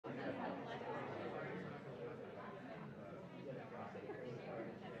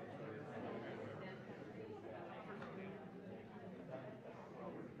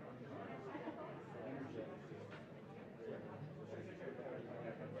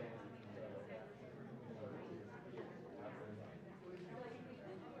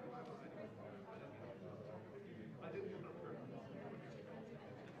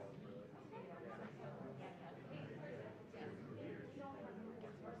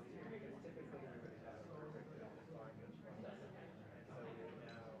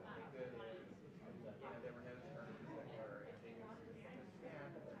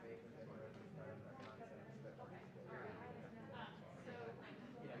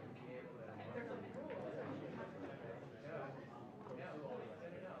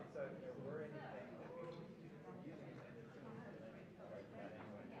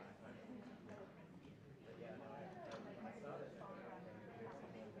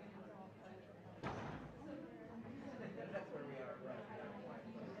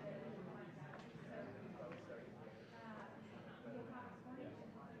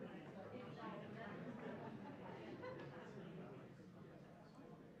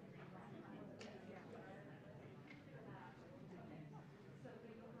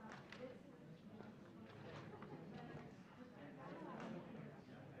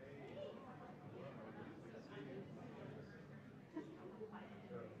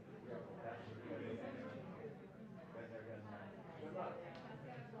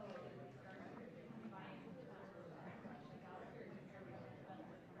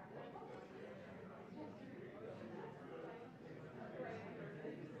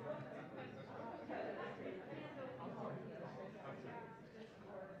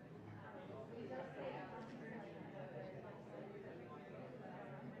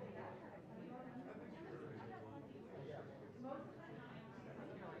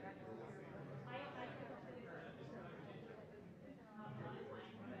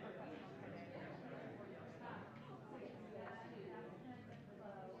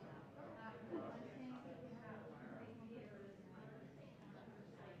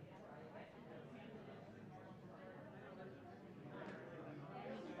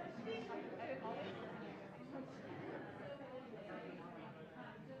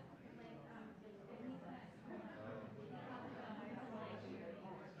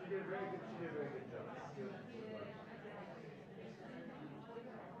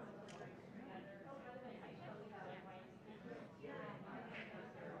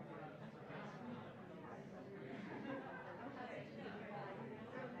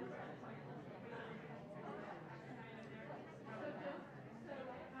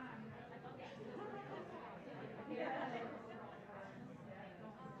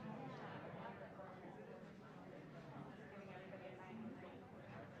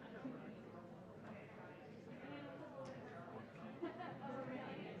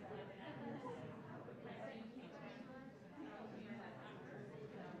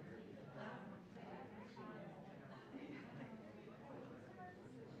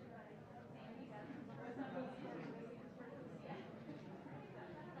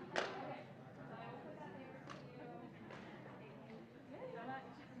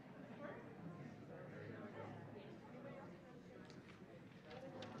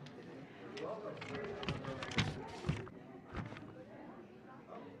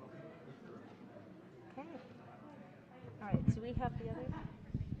All right, do we have the other?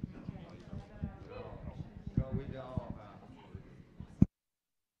 No, we don't.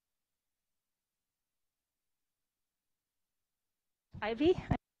 Ivy?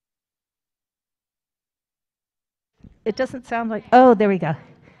 It doesn't sound like, oh, there we go.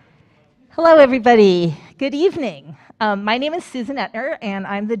 Hello, everybody. Good evening. My name is Susan Etner, and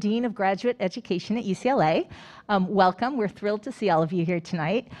I'm the Dean of Graduate Education at UCLA. Welcome. We're thrilled to see all of you here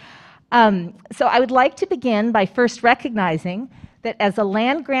tonight. So I would like to begin by first recognizing that as a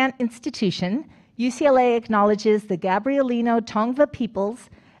land-grant institution, UCLA acknowledges the Gabrielino Tongva peoples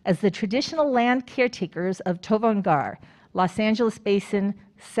as the traditional land caretakers of Tovaangar, Los Angeles Basin,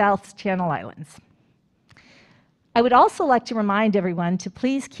 South Channel Islands. I would also like to remind everyone to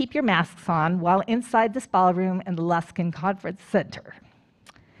please keep your masks on while inside this ballroom and the Luskin Conference Center.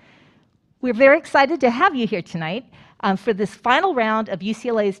 We're very excited to have you here tonight for this final round of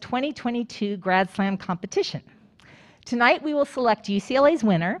UCLA's 2022 Grad Slam competition. Tonight we will select UCLA's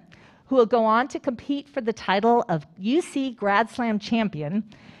winner, who will go on to compete for the title of UC Grad Slam Champion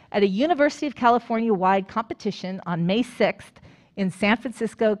at a University of California-wide competition on May 6th in San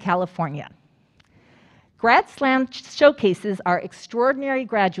Francisco, California. Grad Slam showcases our extraordinary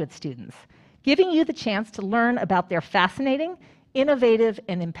graduate students, giving you the chance to learn about their fascinating, innovative,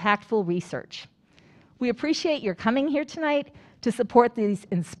 and impactful research. We appreciate your coming here tonight to support these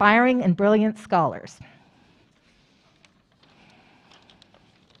inspiring and brilliant scholars.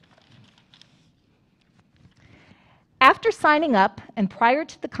 After signing up and prior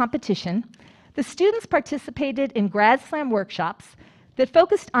to the competition, the students participated in Grad Slam workshops that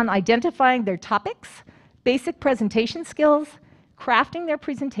focused on identifying their topics, basic presentation skills, crafting their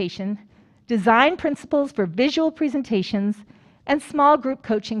presentation, design principles for visual presentations, and small group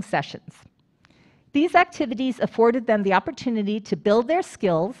coaching sessions. These activities afforded them the opportunity to build their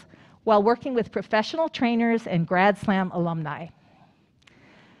skills while working with professional trainers and Grad Slam alumni.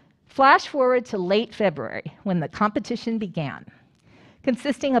 Flash forward to late February when the competition began,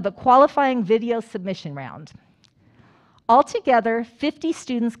 consisting of a qualifying video submission round. Altogether, 50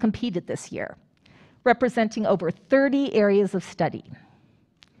 students competed this year, representing over 30 areas of study.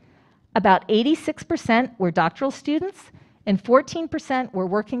 About 86% were doctoral students, and 14% were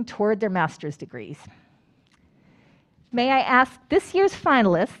working toward their master's degrees. May I ask this year's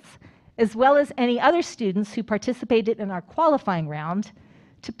finalists, as well as any other students who participated in our qualifying round,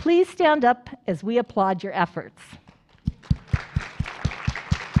 to please stand up as we applaud your efforts.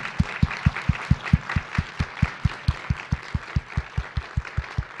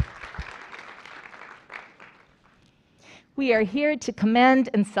 We are here to commend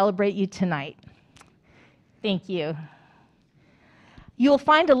and celebrate you tonight. Thank you. You will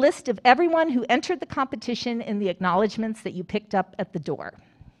find a list of everyone who entered the competition in the acknowledgments that you picked up at the door.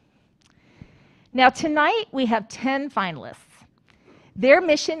 Now tonight we have 10 finalists. Their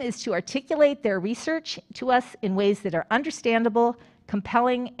mission is to articulate their research to us in ways that are understandable,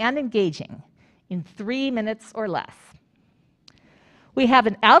 compelling, and engaging in 3 minutes or less. We have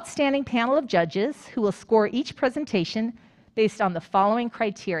an outstanding panel of judges who will score each presentation based on the following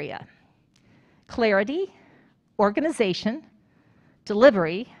criteria: clarity, organization,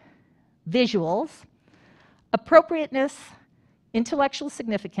 delivery, visuals, appropriateness, intellectual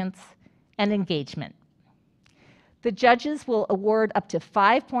significance, and engagement. The judges will award up to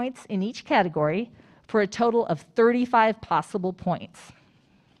 5 points in each category for a total of 35 possible points.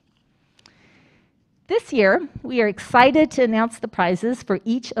 This year, we are excited to announce the prizes for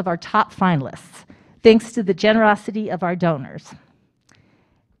each of our top finalists, thanks to the generosity of our donors.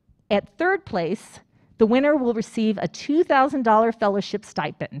 At third place, The winner will receive a $2,000 fellowship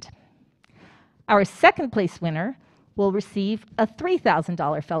stipend. Our second place winner will receive a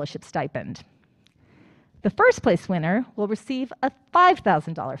 $3,000 fellowship stipend. The first place winner will receive a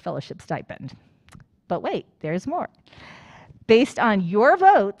 $5,000 fellowship stipend. But wait, there's more. Based on your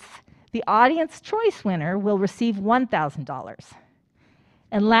votes, the audience choice winner will receive $1,000.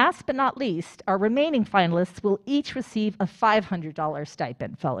 And last but not least, our remaining finalists will each receive a $500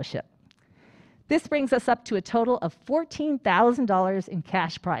 stipend fellowship. This brings us up to a total of $14,000 in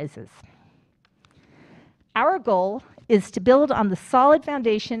cash prizes. Our goal is to build on the solid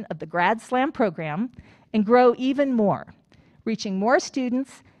foundation of the Grad Slam program and grow even more, reaching more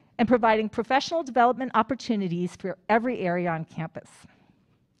students and providing professional development opportunities for every area on campus.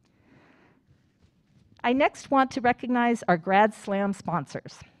 I next want to recognize our Grad Slam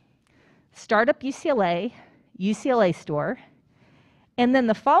sponsors, Startup UCLA, UCLA Store, and then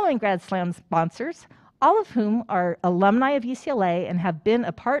the following Grad Slam sponsors, all of whom are alumni of UCLA and have been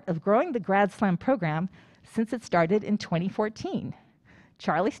a part of growing the Grad Slam program since it started in 2014.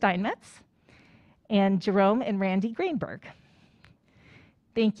 Charlie Steinmetz and Jerome and Randy Greenberg.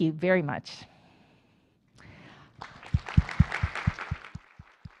 Thank you very much.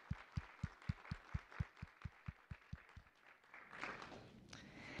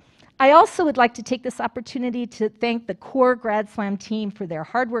 I also would like to take this opportunity to thank the core Grad Slam team for their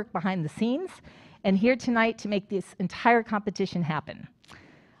hard work behind the scenes and here tonight to make this entire competition happen.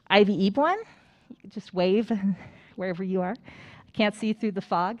 Ivy Ebwan, you can just wave wherever you are. I can't see through the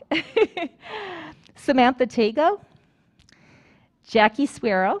fog. Samantha Tago, Jackie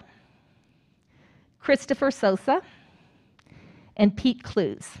Suero, Christopher Sosa, and Pete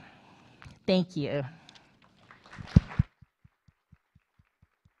Clues. Thank you.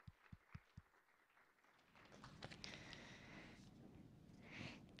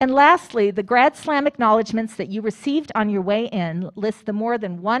 And lastly, the Grad Slam acknowledgements that you received on your way in list the more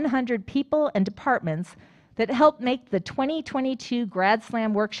than 100 people and departments that helped make the 2022 Grad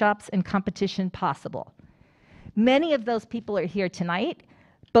Slam workshops and competition possible. Many of those people are here tonight,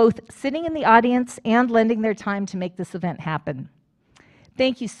 both sitting in the audience and lending their time to make this event happen.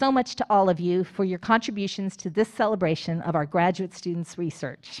 Thank you so much to all of you for your contributions to this celebration of our graduate students'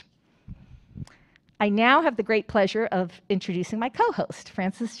 research. I now have the great pleasure of introducing my co-host,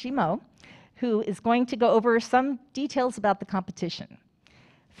 Francis Gimot, who is going to go over some details about the competition.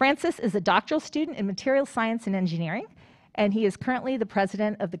 Francis is a doctoral student in materials science and engineering, and he is currently the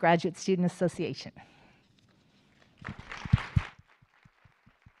president of the Graduate Student Association.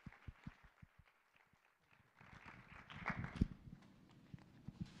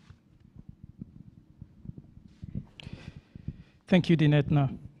 Thank you,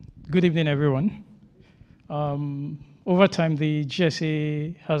 Dinetna. Good evening, everyone. Over time, the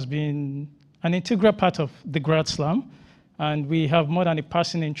GSA has been an integral part of the Grad Slam, and we have more than a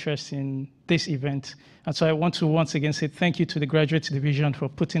passing interest in this event. And so I want to once again say thank you to the Graduate Division for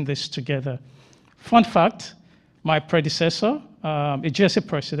putting this together. Fun fact, my predecessor, a GSA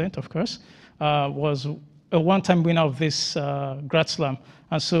president, of course, was a one-time winner of this Grad Slam.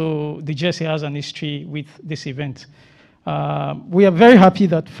 And so the GSA has an history with this event. We are very happy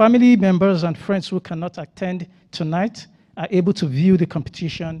that family members and friends who cannot attend tonight are able to view the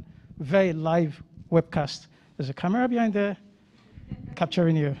competition via live webcast. There's a camera behind there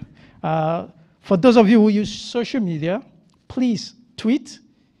capturing you. For those of you who use social media, please tweet,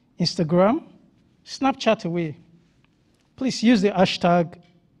 Instagram, Snapchat away. Please use the hashtag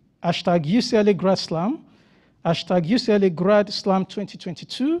UCLA Grad Slam, hashtag UCLA Grad Slam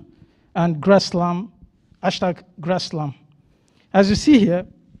 2022, and Grad Slam, hashtag Grad Slam. As you see here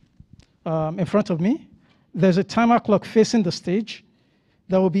in front of me, there's a timer clock facing the stage.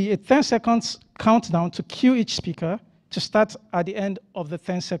 There will be a 10 seconds countdown to cue each speaker to start at the end of the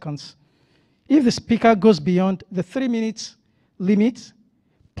 10 seconds. If the speaker goes beyond the 3 minutes limit,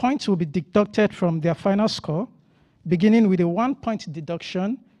 points will be deducted from their final score, beginning with a 1-point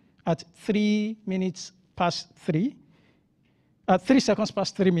deduction at 3 minutes past 3, at 3 seconds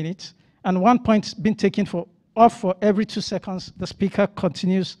past 3 minutes, and 1 point being taken off for every 2 seconds. The speaker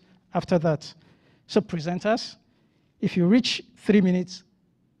continues after that. So presenters, if you reach 3 minutes,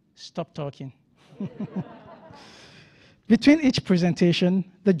 stop talking. Between each presentation,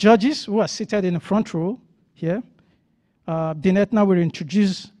 the judges who are seated in the front row here, Dinetna will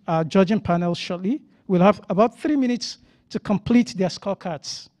introduce our judging panel shortly. We'll have about 3 minutes to complete their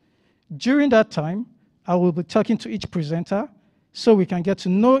scorecards. During that time, I will be talking to each presenter so we can get to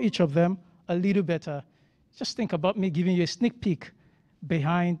know each of them a little better. Just think about me giving you a sneak peek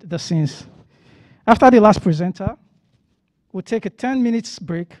behind the scenes. After the last presenter, we'll take a 10 minutes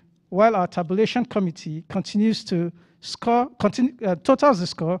break while our tabulation committee continues to totals the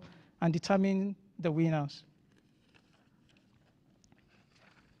score and determine the winners.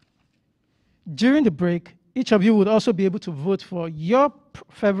 During the break, each of you would also be able to vote for your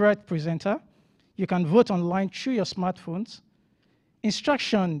favorite presenter. You can vote online through your smartphones.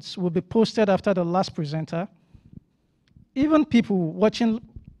 Instructions will be posted after the last presenter. Even people watching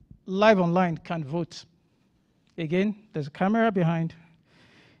live online can vote. Again, there's a camera behind.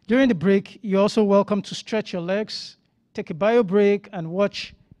 During the break, you're also welcome to stretch your legs, take a bio break, and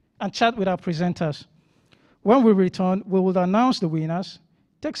watch and chat with our presenters. When we return, we will announce the winners,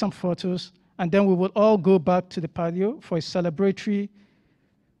 take some photos, and then we will all go back to the patio for a celebratory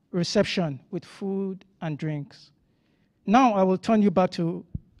reception with food and drinks. Now I will turn you back to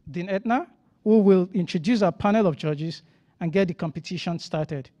Dean Etna, who will introduce our panel of judges and get the competition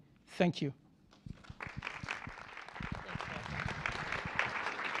started. Thank you.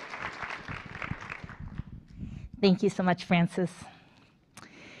 Thank you so much, Francis.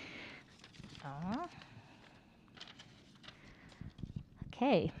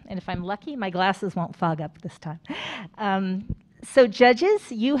 Okay, and if I'm lucky, my glasses won't fog up this time. So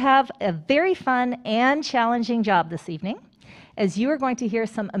judges, you have a very fun and challenging job this evening, as you are going to hear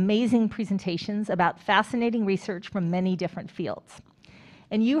some amazing presentations about fascinating research from many different fields.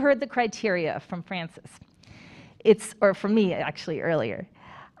 And you heard the criteria from Francis. Or from me, actually, earlier.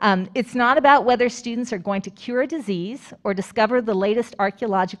 It's not about whether students are going to cure a disease or discover the latest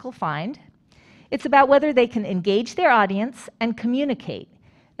archaeological find. It's about whether they can engage their audience and communicate,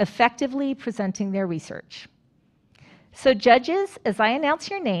 effectively presenting their research. So judges, as I announce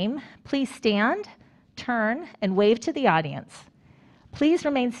your name, please stand, turn, and wave to the audience. Please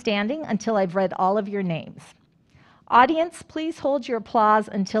remain standing until I've read all of your names. Audience, please hold your applause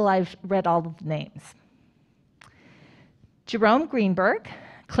until I've read all of the names. Jerome Greenberg,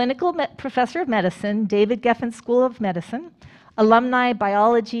 Clinical Professor of Medicine, David Geffen School of Medicine, Alumni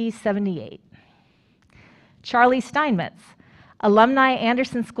Biology 78. Charlie Steinmetz, Alumni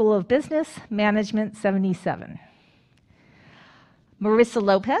Anderson School of Business, Management 77. Marissa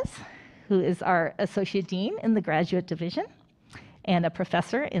Lopez, who is our Associate Dean in the Graduate Division and a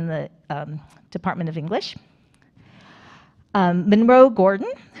professor in the Department of English. Monroe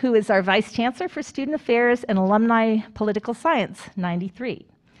Gordon, who is our Vice Chancellor for Student Affairs and Alumni Political Science, 93.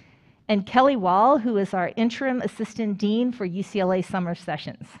 And Kelly Wall, who is our Interim Assistant Dean for UCLA Summer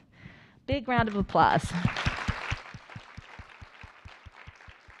Sessions. Big round of applause.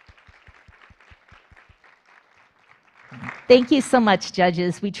 Thank you so much,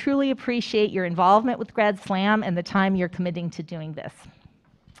 judges. We truly appreciate your involvement with Grad Slam and the time you're committing to doing this.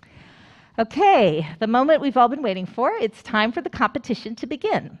 Okay, the moment we've all been waiting for, it's time for the competition to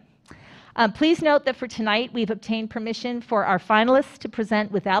begin. Please note that for tonight, we've obtained permission for our finalists to present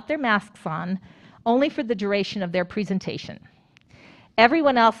without their masks on, only for the duration of their presentation.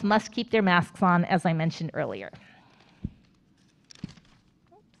 Everyone else must keep their masks on, as I mentioned earlier.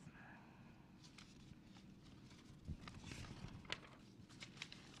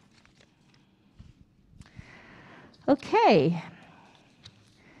 Okay,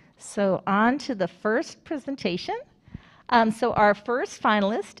 so on to the first presentation. So our first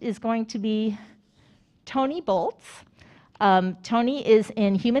finalist is going to be Tony Boltz. Tony is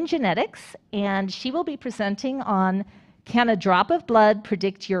in human genetics, and she will be presenting on Can a Drop of Blood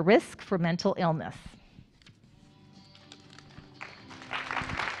Predict Your Risk for Mental Illness?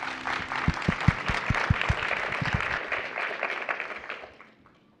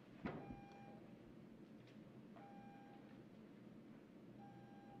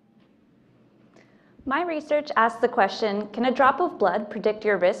 My research asks the question, can a drop of blood predict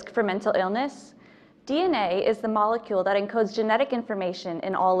your risk for mental illness? DNA is the molecule that encodes genetic information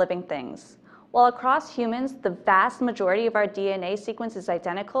in all living things. While across humans, the vast majority of our DNA sequence is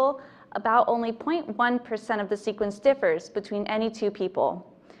identical, about only 0.1% of the sequence differs between any two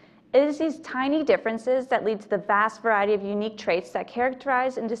people. It is these tiny differences that lead to the vast variety of unique traits that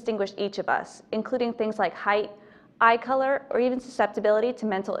characterize and distinguish each of us, including things like height, eye color, or even susceptibility to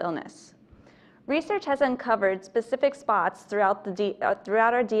mental illness. Research has uncovered specific spots throughout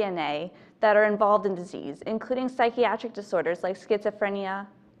our DNA that are involved in disease, including psychiatric disorders like schizophrenia,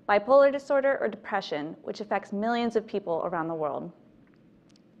 bipolar disorder, or depression, which affects millions of people around the world.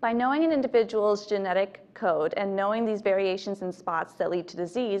 By knowing an individual's genetic code and knowing these variations in spots that lead to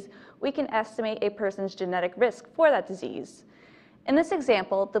disease, we can estimate a person's genetic risk for that disease. In this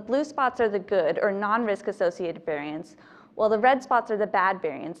example, the blue spots are the good or non-risk associated variants, while the red spots are the bad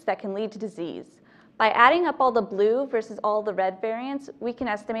variants that can lead to disease. By adding up all the blue versus all the red variants, we can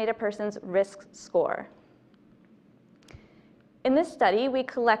estimate a person's risk score. In this study, we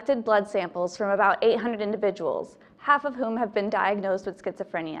collected blood samples from about 800 individuals, half of whom have been diagnosed with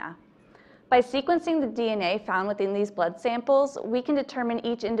schizophrenia. By sequencing the DNA found within these blood samples, we can determine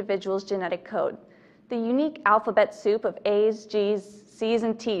each individual's genetic code, the unique alphabet soup of A's, G's, C's,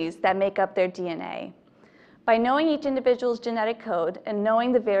 and T's that make up their DNA. By knowing each individual's genetic code and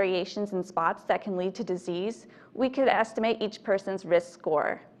knowing the variations in spots that can lead to disease, we could estimate each person's risk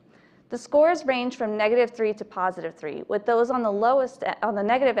score. The scores range from -3 to +3, with those on the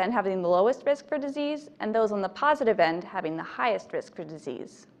negative end having the lowest risk for disease and those on the positive end having the highest risk for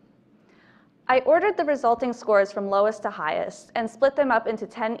disease. I ordered the resulting scores from lowest to highest and split them up into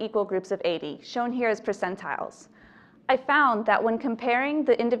 10 equal groups of 80, shown here as percentiles. I found that when comparing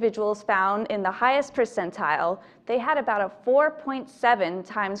the individuals found in the highest percentile, they had about a 4.7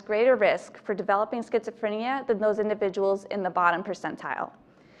 times greater risk for developing schizophrenia than those individuals in the bottom percentile.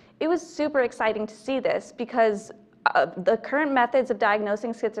 It was super exciting to see this because the current methods of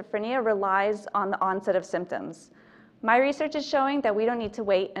diagnosing schizophrenia relies on the onset of symptoms. My research is showing that we don't need to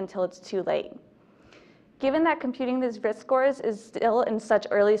wait until it's too late. Given that computing these risk scores is still in such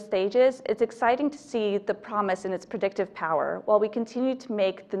early stages, it's exciting to see the promise in its predictive power while we continue to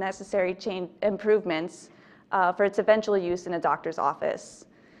make the necessary improvements for its eventual use in a doctor's office.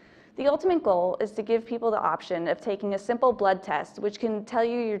 The ultimate goal is to give people the option of taking a simple blood test which can tell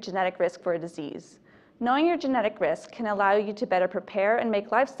you your genetic risk for a disease. Knowing your genetic risk can allow you to better prepare and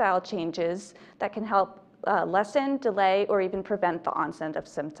make lifestyle changes that can help lessen, delay, or even prevent the onset of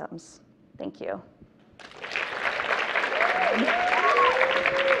symptoms. Thank you.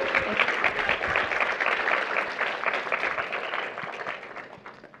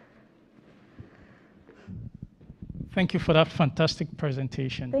 Thank you for that fantastic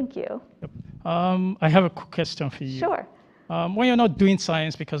presentation. Thank you. Yep. I have a quick question for you. Sure. When you're not doing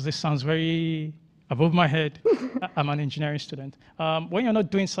science, because this sounds very above my head, I'm an engineering student. When you're not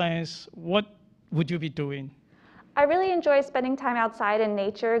doing science, what would you be doing? I really enjoy spending time outside in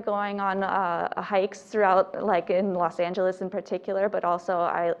nature, going on hikes throughout, like in Los Angeles in particular, but also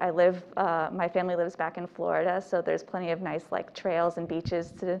my family lives back in Florida, so there's plenty of nice like trails and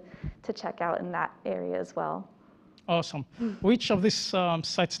beaches to check out in that area as well. Awesome. Which of these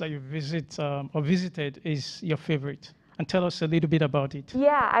sites that you visited is your favorite? And tell us a little bit about it.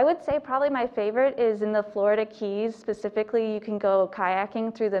 Yeah, I would say probably my favorite is in the Florida Keys. Specifically, you can go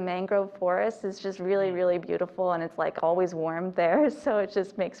kayaking through the mangrove forest. It's just really, really beautiful, and it's like always warm there, so it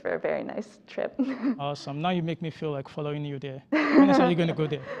just makes for a very nice trip. Awesome. Now you make me feel like following you there. When are you going to go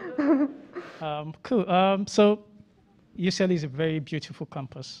there? Cool. So UCLA is a very beautiful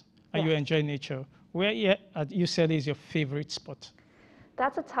campus, and you enjoy nature. Where at UCLA is your favorite spot?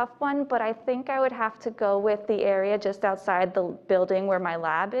 That's a tough one, but I think I would have to go with the area just outside the building where my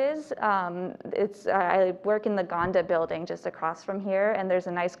lab is. I work in the Gonda building just across from here, and there's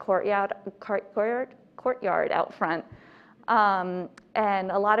a nice courtyard out front.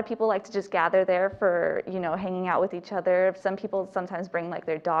 And a lot of people like to just gather there for, hanging out with each other. Some people sometimes bring like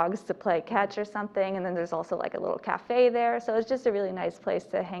their dogs to play catch or something, and then there's also like a little cafe there. So it's just a really nice place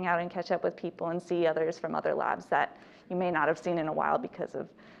to hang out and catch up with people and see others from other labs that you may not have seen in a while because of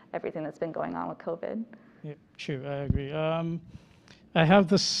everything that's been going on with COVID. Yeah, sure, I agree. I have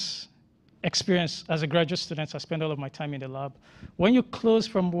this experience as a graduate student. I spend all of my time in the lab. When you close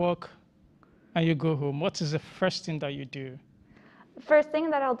from work and you go home, what is the first thing that you do? The first thing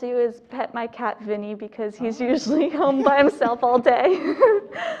that I'll do is pet my cat Vinny because he's usually home by himself all day.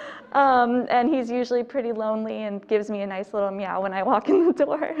 And he's usually pretty lonely and gives me a nice little meow when I walk in the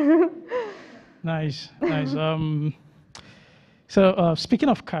door. Nice, nice. So speaking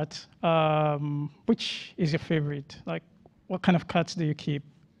of cats, which is your favorite? Like, what kind of cats do you keep?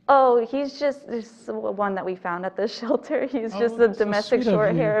 Oh, he's just one that we found at the shelter. He's just a domestic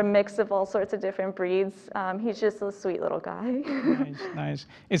short hair, a mix of all sorts of different breeds. He's just a sweet little guy. Nice, nice.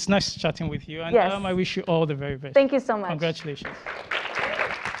 It's nice chatting with you, and yes. I wish you all the very best. Thank you so much. Congratulations.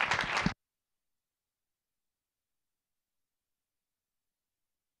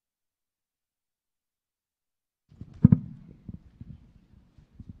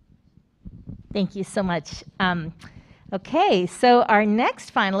 Thank you so much. Okay, so our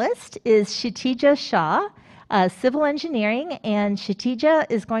next finalist is Kshitija Shah, civil engineering, and Kshitija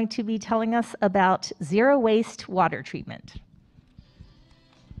is going to be telling us about zero waste water treatment.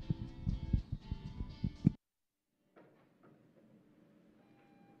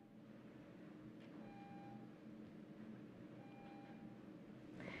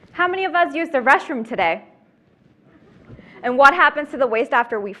 How many of us use the restroom today? And what happens to the waste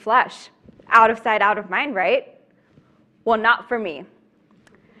after we flush? Out of sight, out of mind, right? Well, not for me.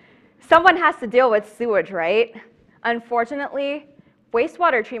 Someone has to deal with sewage, right? Unfortunately,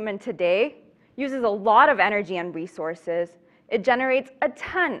 wastewater treatment today uses a lot of energy and resources. It generates a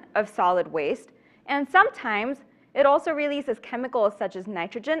ton of solid waste, and sometimes it also releases chemicals such as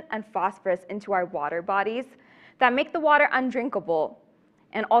nitrogen and phosphorus into our water bodies that make the water undrinkable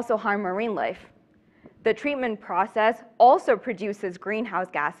and also harm marine life. The treatment process also produces greenhouse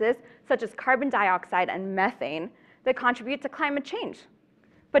gases such as carbon dioxide and methane that contribute to climate change.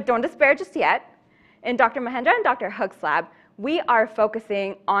 But don't despair just yet. In Dr. Mahendra and Dr. Hook's lab, we are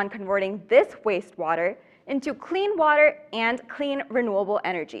focusing on converting this wastewater into clean water and clean renewable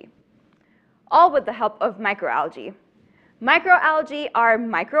energy, all with the help of microalgae. Microalgae are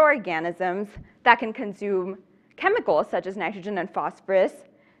microorganisms that can consume chemicals such as nitrogen and phosphorus.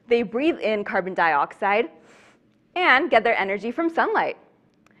 They breathe in carbon dioxide and get their energy from sunlight.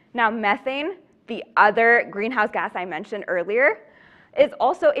 Now, methane, the other greenhouse gas I mentioned earlier, is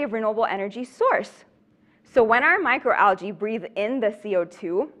also a renewable energy source. So when our microalgae breathe in the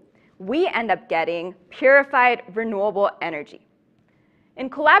CO2, we end up getting purified renewable energy. In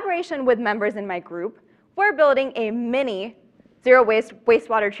collaboration with members in my group, we're building a mini zero-waste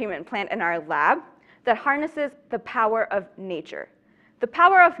wastewater treatment plant in our lab that harnesses the power of nature, the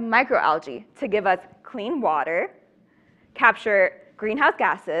power of microalgae to give us clean water, capture greenhouse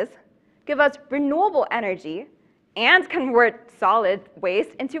gases, give us renewable energy, and convert solid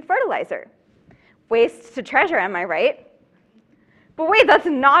waste into fertilizer. Waste to treasure, am I right? But wait, that's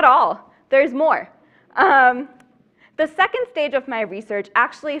not all. There's more. The second stage of my research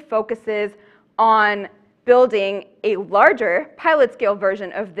actually focuses on building a larger pilot-scale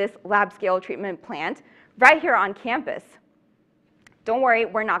version of this lab-scale treatment plant right here on campus. Don't worry,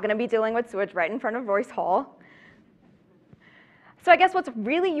 we're not going to be dealing with sewage right in front of Royce Hall. So I guess what's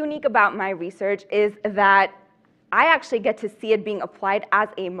really unique about my research is that I actually get to see it being applied as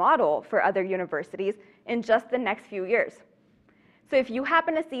a model for other universities in just the next few years. So if you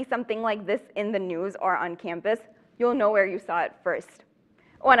happen to see something like this in the news or on campus, you'll know where you saw it first.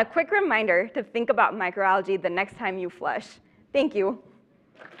 Oh, and a quick reminder to think about microalgae the next time you flush. Thank you.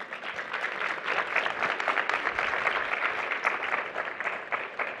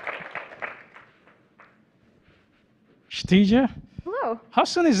 Shtija, Hello. how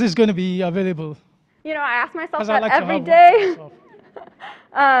soon is this going to be available? You know, I ask myself 'Cause I that like to every have one day, for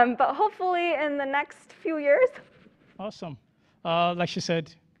myself. but hopefully in the next few years. Awesome. Like she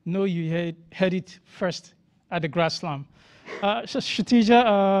said, no, you heard it first at the Grad Slam. So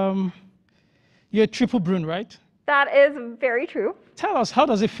Shatija, you're a triple Bruin, right? That is very true. Tell us, how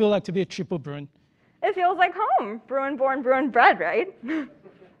does it feel like to be a triple Bruin? It feels like home. Bruin born, Bruin bred, right?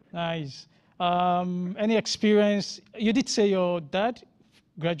 Nice. Any experience? You did say your dad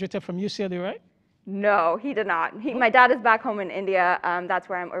graduated from UCLA, right? No, he did not. My dad is back home in India. That's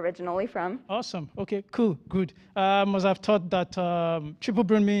where I'm originally from. Awesome. Okay, cool, good. Must have thought that triple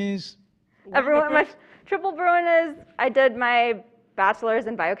Bruin means. My triple Bruin is, I did my bachelor's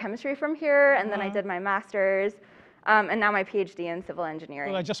in biochemistry from here, and then I did my master's, and now my PhD in civil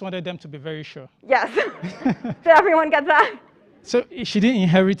engineering. Well, I just wanted them to be very sure. Yes. Did everyone get that? So she didn't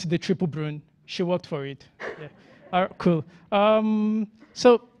inherit the triple Bruin. She worked for it. Yeah. All right, cool.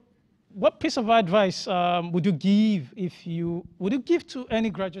 So what piece of advice would you give to any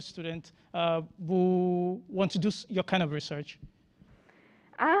graduate student who want to do your kind of research?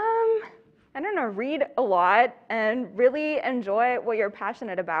 I don't know, read a lot and really enjoy what you're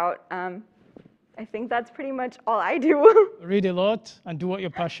passionate about. I think that's pretty much all I do. Read a lot and do what you're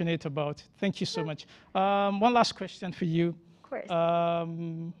passionate about. Thank you so much. One last question for you. Of course.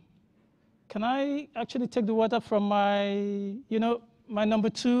 Can I actually take the water from my, my number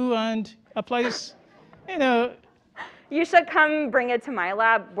 2 and apply this, You should come bring it to my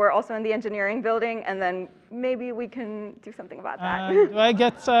lab. We're also in the engineering building, and then maybe we can do something about that. Do I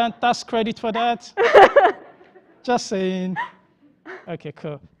get task credit for that? Just saying. Okay,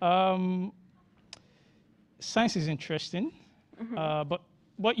 cool. Science is interesting, but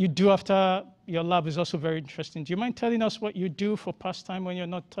what you do after your lab is also very interesting. Do you mind telling us what you do for pastime when you're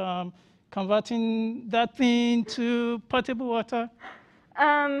not converting that thing to potable water?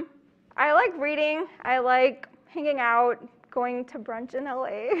 I like reading. I like hanging out, going to brunch in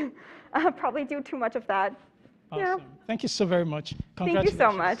LA. I'll probably do too much of that. Awesome. Yeah. Thank you so very much. Thank you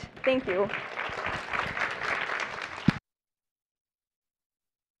so much. Thank you.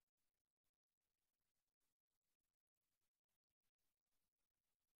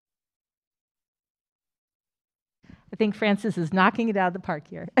 I think Francis is knocking it out of the park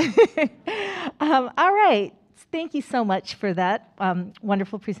here. All right. Thank you so much for that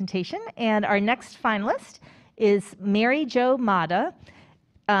wonderful presentation. And our next finalist is Mary Jo Mata.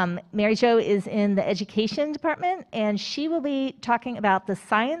 Mary Jo is in the education department, and she will be talking about the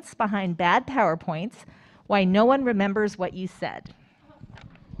science behind bad PowerPoints, why no one remembers what you said.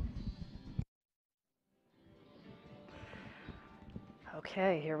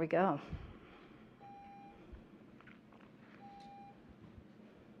 Okay, here we go.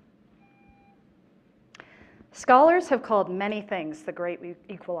 Scholars have called many things the great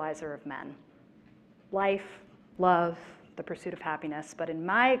equalizer of men. Life, love, the pursuit of happiness, but in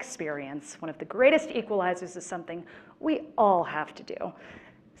my experience, one of the greatest equalizers is something we all have to do: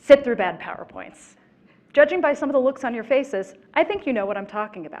 sit through bad PowerPoints. Judging by some of the looks on your faces, I think you know what I'm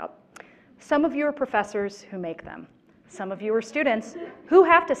talking about. Some of you are professors who make them. Some of you are students who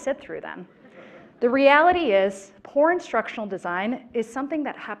have to sit through them. The reality is, poor instructional design is something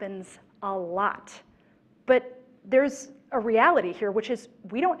that happens a lot. But there's a reality here, which is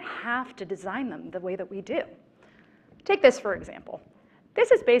we don't have to design them the way that we do. Take this, for example.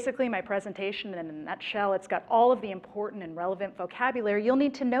 This is basically my presentation in a nutshell. It's got all of the important and relevant vocabulary you'll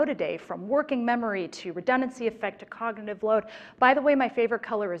need to know today, from working memory to redundancy effect to cognitive load. By the way, my favorite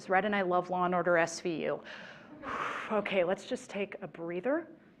color is red, and I love Law & Order SVU. Okay, let's just take a breather,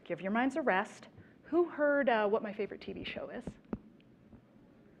 give your minds a rest. Who heard what my favorite TV show is?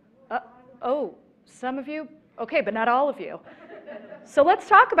 Oh, some of you? Okay, but not all of you. So let's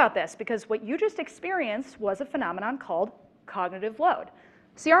talk about this, because what you just experienced was a phenomenon called cognitive load.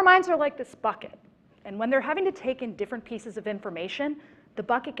 See, our minds are like this bucket, and when they're having to take in different pieces of information, the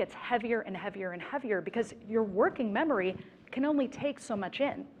bucket gets heavier and heavier and heavier because your working memory can only take so much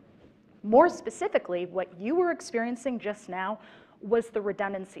in. More specifically, what you were experiencing just now was the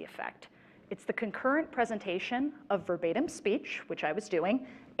redundancy effect. It's the concurrent presentation of verbatim speech, which I was doing,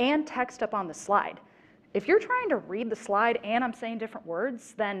 and text up on the slide. If you're trying to read the slide and I'm saying different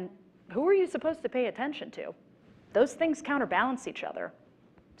words, then who are you supposed to pay attention to? Those things counterbalance each other.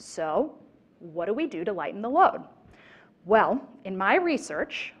 So what do we do to lighten the load? Well, in my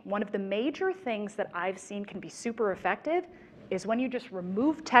research, one of the major things that I've seen can be super effective is when you just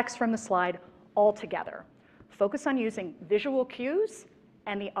remove text from the slide altogether. Focus on using visual cues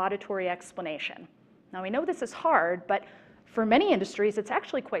and the auditory explanation. Now, we know this is hard, but for many industries, it's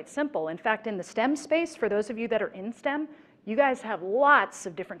actually quite simple. In fact, in the STEM space, for those of you that are in STEM, you guys have lots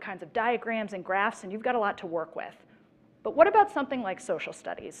of different kinds of diagrams and graphs, and you've got a lot to work with. But what about something like social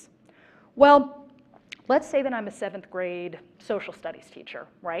studies? Well, let's say that I'm a 7th grade social studies teacher,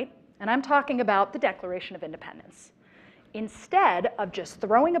 right? And I'm talking about the Declaration of Independence. Instead of just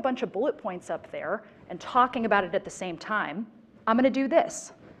throwing a bunch of bullet points up there and talking about it at the same time, I'm going to do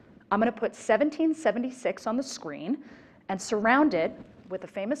this. I'm going to put 1776 on the screen and surround it with a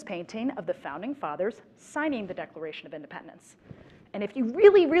famous painting of the Founding Fathers signing the Declaration of Independence. And if you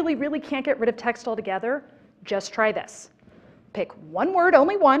really, really, really can't get rid of text altogether, just try this. Pick one word,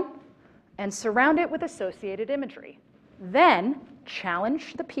 only one, and surround it with associated imagery. Then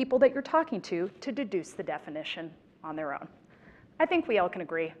challenge the people that you're talking to deduce the definition on their own. I think we all can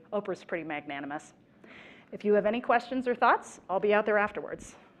agree, Oprah's pretty magnanimous. If you have any questions or thoughts, I'll be out there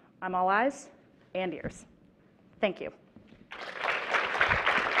afterwards. I'm all eyes and ears. Thank you.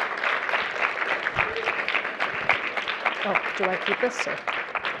 Oh, do I keep this, sir?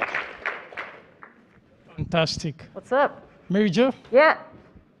 Fantastic. What's up? Mary Jo, Yeah.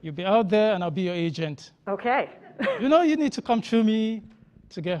 you'll be out there and I'll be your agent. Okay. You know you need to come through me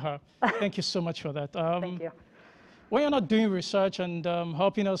to get her. Thank you so much for that. Thank you. When you're not doing research and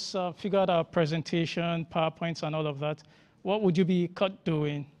helping us figure out our presentation, PowerPoints, and all of that, what would you be caught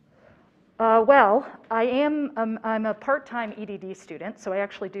doing? Well, I'm a part-time EDD student, so I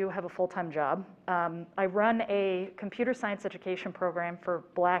actually do have a full-time job. I run a computer science education program for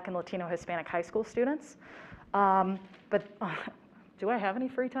Black and Latino Hispanic high school students. But do I have any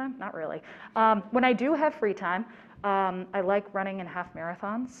free time? Not really. When I do have free time, I like running in half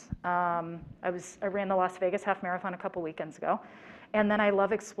marathons. I ran the Las Vegas half marathon a couple weekends ago. And then I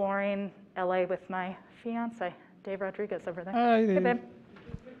love exploring LA with my fiance, Dave Rodriguez over there. Hi, Hey, Dave. babe.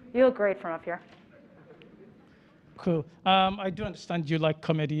 You look great from up here. Cool. I do understand you like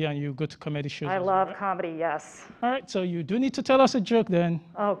comedy and you go to comedy shows. I as love well, right? comedy, yes. All right, so you do need to tell us a joke then.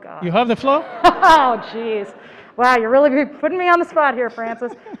 Oh, God. You have the floor? Oh, jeez. Wow, you're really putting me on the spot here,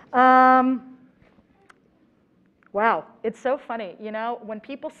 Francis. Wow, it's so funny. You know, when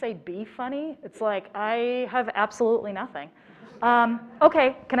people say be funny, it's like I have absolutely nothing.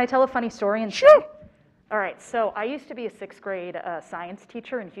 Okay, can I tell a funny story? Sure. All right, so I used to be a 6th grade science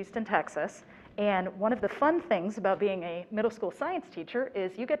teacher in Houston, Texas. And one of the fun things about being a middle school science teacher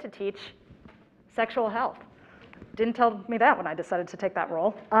is you get to teach sexual health. Didn't tell me that when I decided to take that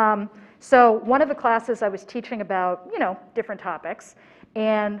role. So one of the classes I was teaching about, different topics.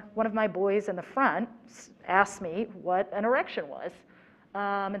 And one of my boys in the front asked me what an erection was.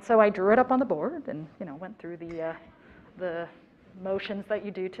 And so I drew it up on the board and went through the motions that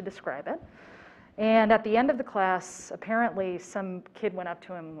you do to describe it. And at the end of the class, apparently some kid went up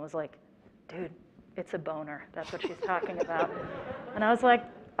to him and was like, dude, it's a boner. That's what she's talking about. And I was like,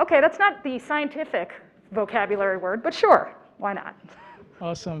 okay, that's not the scientific vocabulary word, but sure, why not?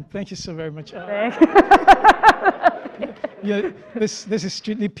 Awesome. Thank you so very much. Thank you. Yeah, this is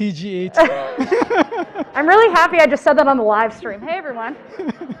strictly PG-18. I'm really happy I just said that on the live stream. Hey, everyone.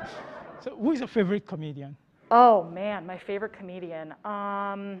 So who is your favorite comedian? Oh, man, my favorite comedian.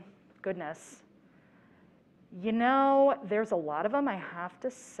 Goodness. There's a lot of them, I have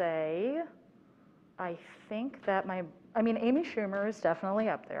to say. I think that Amy Schumer is definitely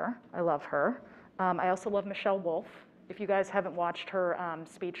up there. I love her. I also love Michelle Wolf. If you guys haven't watched her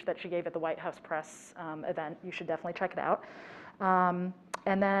speech that she gave at the White House press event, you should definitely check it out. And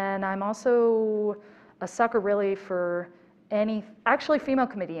then I'm also a sucker really for actually female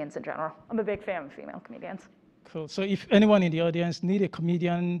comedians in general. I'm a big fan of female comedians. Cool. So if anyone in the audience need a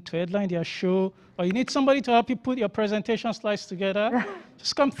comedian to headline their show, or you need somebody to help you put your presentation slides together,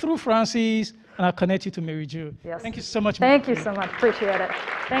 just come through Francis, and I'll connect you to Mary Jo. Yes. Thank you so much. Thank you so much. Appreciate it.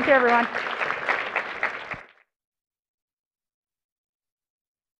 Thank you, everyone.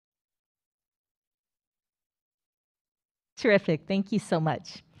 Terrific. Thank you so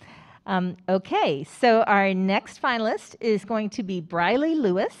much. Okay, so our next finalist is going to be Briley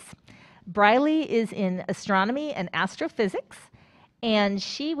Lewis. Briley is in astronomy and astrophysics, and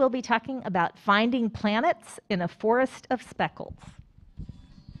she will be talking about finding planets in a forest of speckles.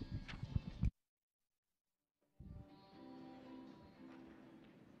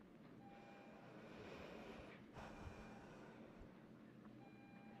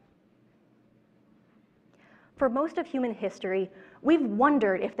 For most of human history, we've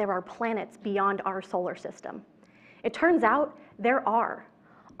wondered if there are planets beyond our solar system. It turns out there are.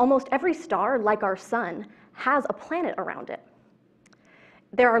 Almost every star, like our sun, has a planet around it.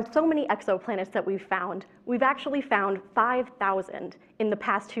 There are so many exoplanets that we've found. We've actually found 5,000 in the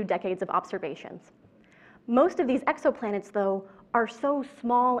past 2 decades of observations. Most of these exoplanets, though, are so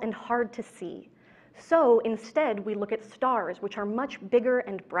small and hard to see. So instead, we look at stars, which are much bigger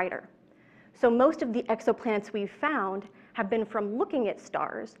and brighter. So most of the exoplanets we've found have been from looking at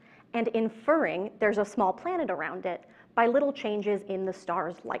stars and inferring there's a small planet around it by little changes in the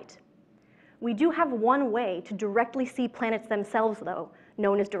star's light. We do have one way to directly see planets themselves, though,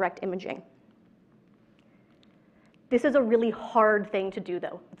 known as direct imaging. This is a really hard thing to do,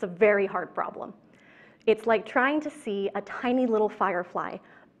 though. It's a very hard problem. It's like trying to see a tiny little firefly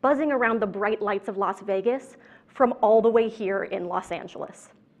buzzing around the bright lights of Las Vegas from all the way here in Los Angeles.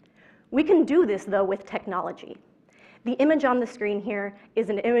 We can do this, though, with technology. The image on the screen here is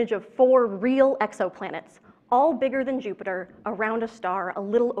an image of 4 real exoplanets, all bigger than Jupiter, around a star a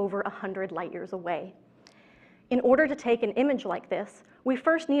little over 100 light years away. In order to take an image like this, we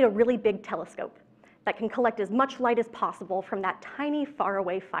first need a really big telescope that can collect as much light as possible from that tiny,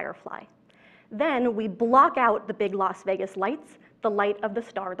 faraway firefly. Then we block out the big Las Vegas lights, the light of the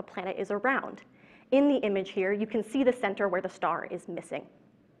star the planet is around. In the image here, you can see the center where the star is missing.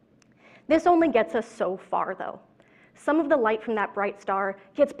 This only gets us so far, though. Some of the light from that bright star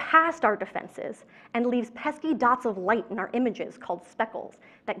gets past our defenses and leaves pesky dots of light in our images called speckles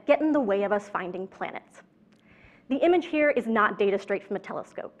that get in the way of us finding planets. The image here is not data straight from a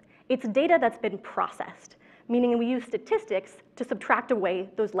telescope. It's data that's been processed, meaning we use statistics to subtract away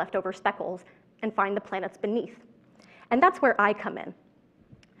those leftover speckles and find the planets beneath. And that's where I come in.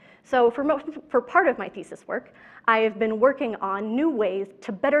 So for part of my thesis work, I have been working on new ways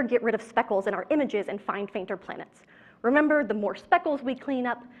to better get rid of speckles in our images and find fainter planets. Remember, the more speckles we clean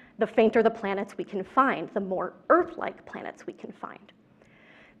up, the fainter the planets we can find, the more Earth-like planets we can find.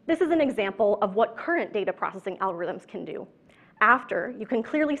 This is an example of what current data processing algorithms can do. After, you can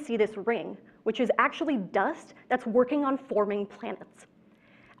clearly see this ring, which is actually dust that's working on forming planets.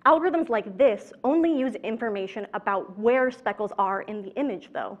 Algorithms like this only use information about where speckles are in the image,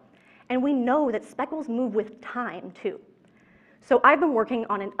 though. And we know that speckles move with time, too. So I've been working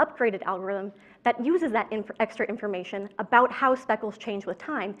on an upgraded algorithm that uses that extra information about how speckles change with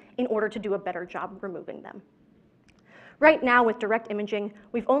time in order to do a better job removing them. Right now, with direct imaging,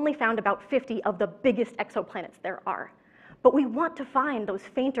 we've only found about 50 of the biggest exoplanets there are. But we want to find those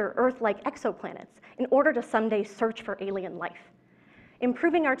fainter Earth-like exoplanets in order to someday search for alien life.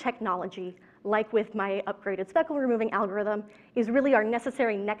 Improving our technology, like with my upgraded speckle removing algorithm, is really our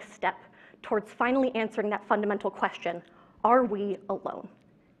necessary next step towards finally answering that fundamental question, are we alone?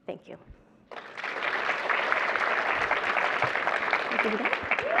 Thank you.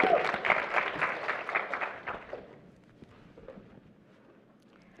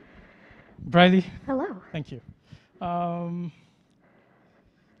 Briley, Hello. thank you.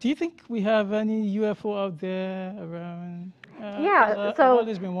 Do you think we have any UFO out there around? 'Cause, Yeah, I've so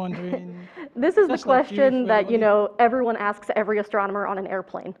always been wondering. this is the Just like you, if question we're that, only- everyone asks every astronomer on an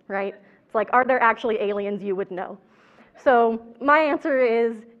airplane, right? It's like, are there actually aliens you would know? So my answer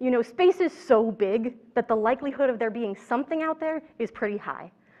is, space is so big that the likelihood of there being something out there is pretty high.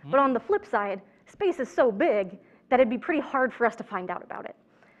 But on the flip side, space is so big that it'd be pretty hard for us to find out about it.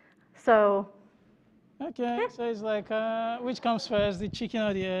 So, Okay, so it's like, which comes first, the chicken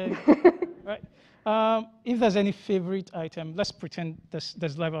or the egg? Right. If there's any favorite item, let's pretend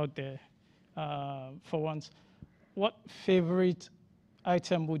there's life out there for once. What favorite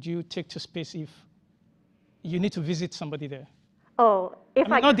item would you take to space if you need to visit somebody there? oh, if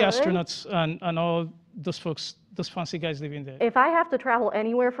I mean, not the could, astronauts and all those folks, those fancy guys living there. if I have to travel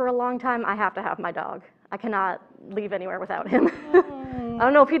anywhere for a long time, I have to have my dog. I cannot leave anywhere without him. I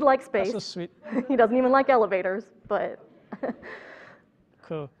don't know if he'd like space. That's so sweet. He doesn't even like elevators, but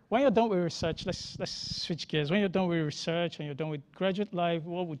Cool. When you're done with research, let's switch gears. When you're done with research and you're done with graduate life,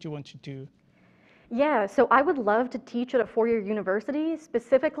 what would you want to do? yeah, so I would love to teach at a four-year university,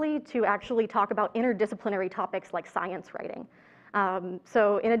 specifically to actually talk about interdisciplinary topics like science writing.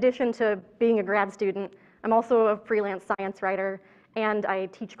 So in addition to being a grad student, I'm also a freelance science writer, and I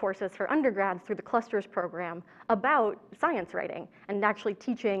teach courses for undergrads through the Clusters program about science writing and actually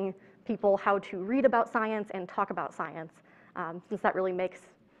teaching people how to read about science and talk about science, since that really makes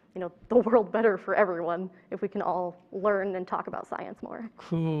the world better for everyone if we can all learn and talk about science more.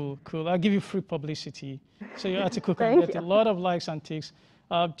 Cool, cool. I'll give you free publicity. So your article can Thank get a you. lot of likes and ticks.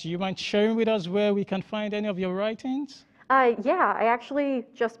 Do you mind sharing with us where we can find any of your writings? Yeah, I actually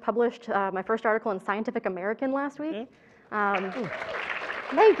just published my first article in Scientific American last week. Okay.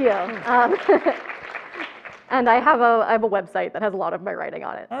 Thank you. And I have a website that has a lot of my writing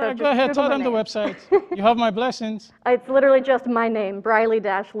on it. All So right, just go ahead. Google Tell my them the name. website. You have my blessings. It's literally just my name,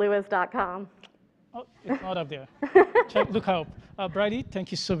 briley-lewis.com. Oh, it's not up there. Look up. Bridie,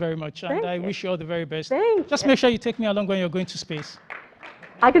 thank you so very much. And Thank I you. wish you all the very best. Thank Just you. make sure you take me along when you're going to space.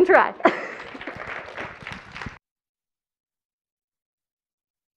 I can try.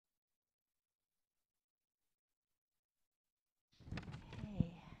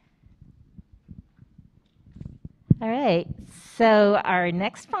 All right, so our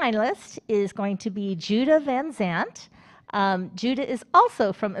next finalist is going to be Judah Van Zandt. Judah is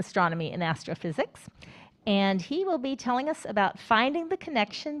also from astronomy and astrophysics, and he will be telling us about finding the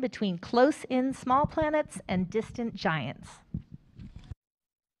connection between close-in small planets and distant giants.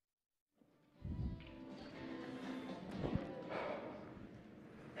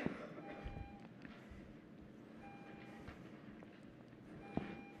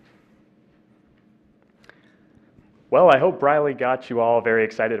 Well, I hope Briley got you all very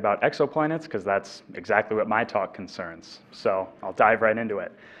excited about exoplanets, because that's exactly what my talk concerns. So I'll dive right into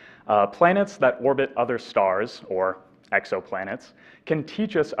it. Planets that orbit other stars, or exoplanets, can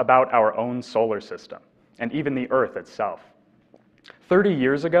teach us about our own solar system, and even the Earth itself. 30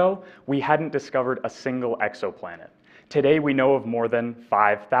 years ago, we hadn't discovered a single exoplanet. Today, we know of more than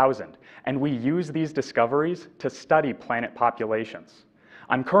 5,000, and we use these discoveries to study planet populations.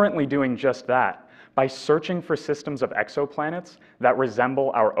 I'm currently doing just that, by searching for systems of exoplanets that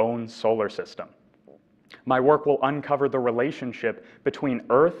resemble our own solar system. My work will uncover the relationship between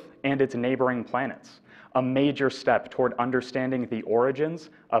Earth and its neighboring planets, a major step toward understanding the origins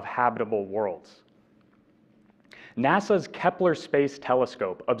of habitable worlds. NASA's Kepler Space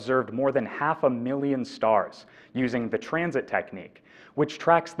Telescope observed more than 500,000 stars using the transit technique, which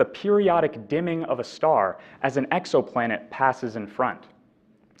tracks the periodic dimming of a star as an exoplanet passes in front.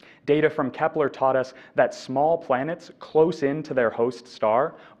 Data from Kepler taught us that small planets close in to their host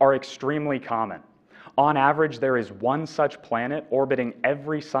star are extremely common. On average, there is one such planet orbiting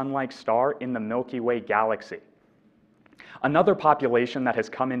every sun-like star in the Milky Way galaxy. Another population that has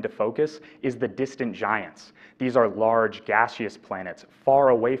come into focus is the distant giants. These are large gaseous planets far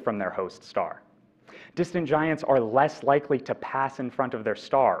away from their host star. Distant giants are less likely to pass in front of their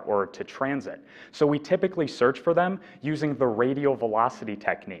star or to transit, so we typically search for them using the radial velocity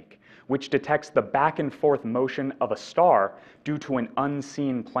technique, which detects the back and forth motion of a star due to an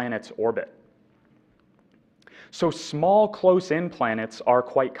unseen planet's orbit. So small close-in planets are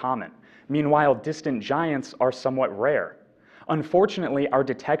quite common. Meanwhile, distant giants are somewhat rare. Unfortunately, our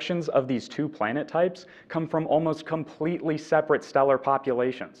detections of these two planet types come from almost completely separate stellar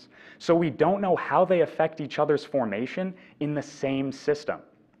populations, so we don't know how they affect each other's formation in the same system.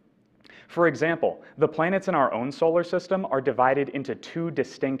 For example, the planets in our own solar system are divided into two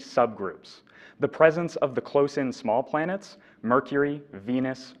distinct subgroups: the presence of the close-in small planets, Mercury,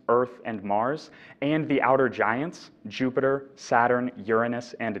 Venus, Earth, and Mars, and the outer giants, Jupiter, Saturn,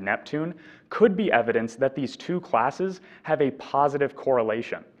 Uranus, and Neptune, could be evidence that these two classes have a positive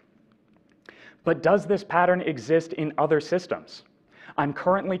correlation. But does this pattern exist in other systems? I'm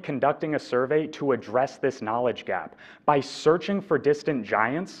currently conducting a survey to address this knowledge gap by searching for distant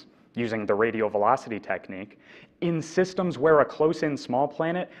giants, using the radial velocity technique, in systems where a close-in small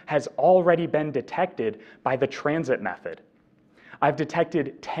planet has already been detected by the transit method. I've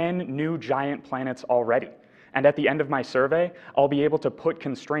detected 10 new giant planets already, and at the end of my survey, I'll be able to put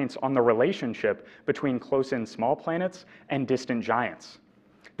constraints on the relationship between close-in small planets and distant giants.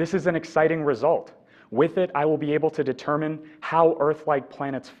 This is an exciting result. With it, I will be able to determine how Earth-like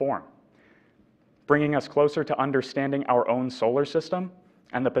planets form, bringing us closer to understanding our own solar system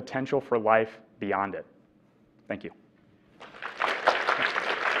and the potential for life beyond it. Thank you.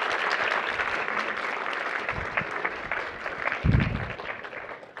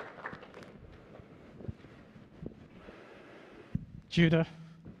 Judah,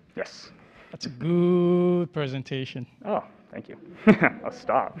 Yes. that's a good presentation. Oh, thank you. I'll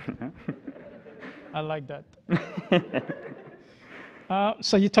stop. I like that.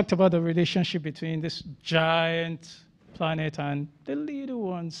 So you talked about the relationship between this giant planet and the little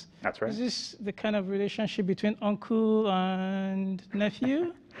ones. That's right. Is this the kind of relationship between uncle and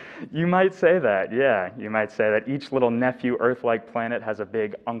nephew? You might say that, yeah. You might say that each little nephew Earth-like planet has a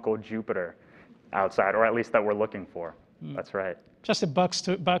big Uncle Jupiter outside, or at least that we're looking for. That's right. Just a back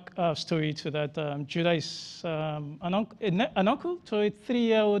story to that. Judah is an uncle to a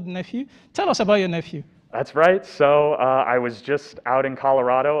 3-year-old nephew. Tell us about your nephew. That's right. So I was just out in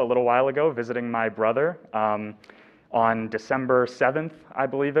Colorado a little while ago visiting my brother. On December 7th, I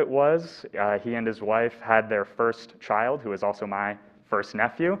believe it was, he and his wife had their first child, who is also my first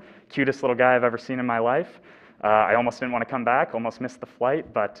nephew. Cutest little guy I've ever seen in my life. I almost didn't want to come back, almost missed the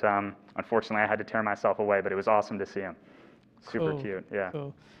flight, but unfortunately I had to tear myself away, but it was awesome to see him. Super Cool, cute, yeah.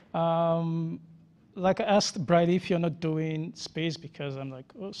 Cool. Like I asked Bridie if you're not doing space, because I'm like,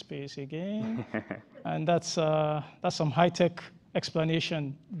 oh, space again. And that's some high-tech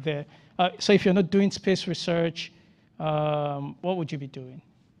explanation there. So if you're not doing space research, what would you be doing?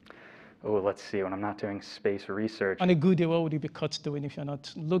 Oh, let's see, when I'm not doing space research. On a good day, what would you be caught doing if you're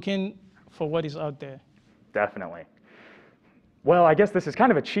not looking for what is out there? Definitely. Well, I guess this is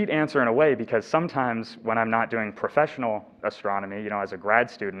kind of a cheat answer in a way, because sometimes when I'm not doing professional astronomy, as a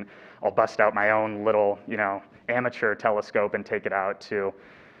grad student, I'll bust out my own little, amateur telescope and take it out to,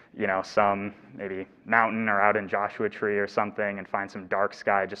 some maybe mountain or out in Joshua Tree or something and find some dark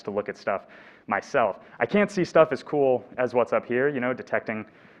sky just to look at stuff myself. I can't see stuff as cool as what's up here, detecting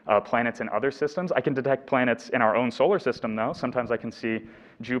planets in other systems. I can detect planets in our own solar system, though. Sometimes I can see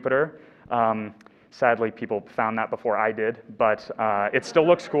Jupiter. Sadly, people found that before I did, but it still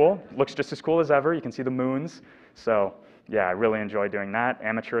looks cool. Looks just as cool as ever. You can see the moons. So yeah, I really enjoy doing that,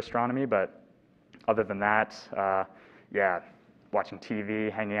 amateur astronomy. But other than that, yeah, watching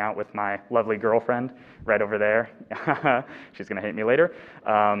TV, hanging out with my lovely girlfriend right over there. She's going to hate me later.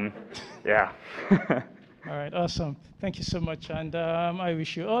 Yeah. All right, awesome. Thank you so much. And I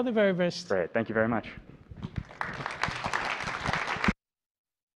wish you all the very best. Great. Thank you very much.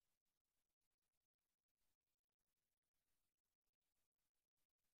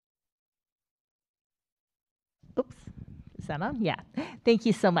 Oops, is that on? Yeah, thank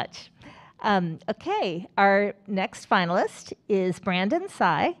you so much. Okay, our next finalist is Brandon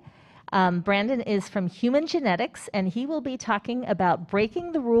Tsai. Brandon is from Human Genetics, and he will be talking about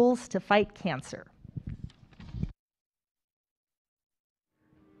breaking the rules to fight cancer.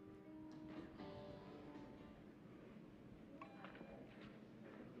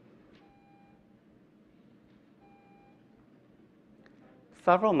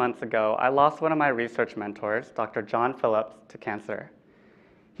 Several months ago, I lost one of my research mentors, Dr. John Phillips, to cancer.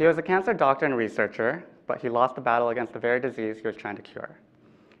 He was a cancer doctor and researcher, but he lost the battle against the very disease he was trying to cure.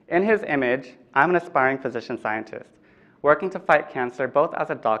 In his image, I'm an aspiring physician scientist, working to fight cancer both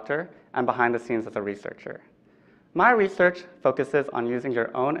as a doctor and behind the scenes as a researcher. My research focuses on using your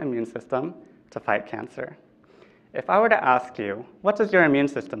own immune system to fight cancer. If I were to ask you, what does your immune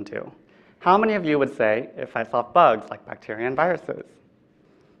system do? How many of you would say it fights off bugs like bacteria and viruses?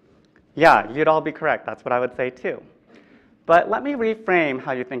 Yeah, you'd all be correct. That's what I would say too. But let me reframe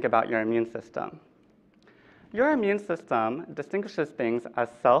how you think about your immune system. Your immune system distinguishes things as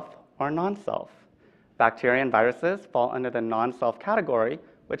self or non-self. Bacteria and viruses fall under the non-self category,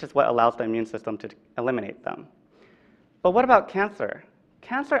 which is what allows the immune system to eliminate them. But what about cancer?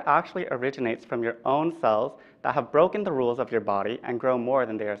 cancer actually originates from your own cells that have broken the rules of your body and grow more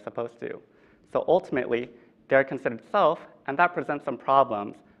than they are supposed to. So ultimately, they're considered self, and that presents some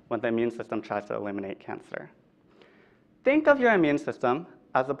problems when the immune system tries to eliminate cancer. Think of your immune system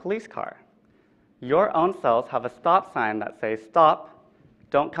as a police car. Your own cells have a stop sign that says, stop,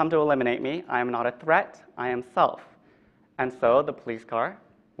 don't come to eliminate me, I am not a threat, I am self. And so the police car,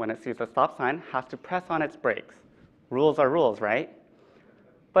 when it sees a stop sign, has to press on its brakes. Rules are rules, right?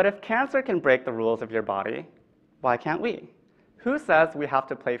 But if cancer can break the rules of your body, why can't we? Who says we have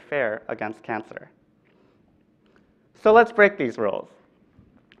to play fair against cancer? So let's break these rules.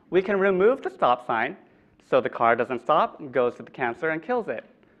 We can remove the stop sign so the car doesn't stop, goes to the cancer and kills it.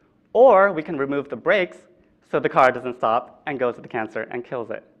 Or we can remove the brakes so the car doesn't stop and goes to the cancer and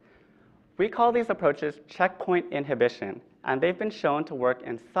kills it. We call these approaches checkpoint inhibition, and they've been shown to work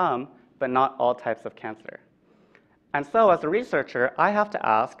in some, but not all types of cancer. And so as a researcher, I have to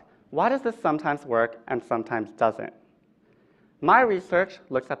ask, why does this sometimes work and sometimes doesn't? My research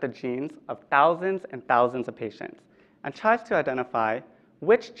looks at the genes of thousands and thousands of patients and tries to identify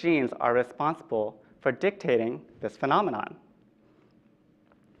which genes are responsible for dictating this phenomenon.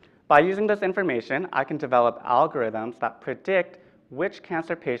 By using this information, I can develop algorithms that predict which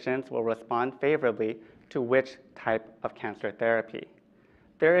cancer patients will respond favorably to which type of cancer therapy.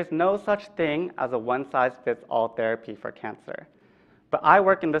 There is no such thing as a one-size-fits-all therapy for cancer. But I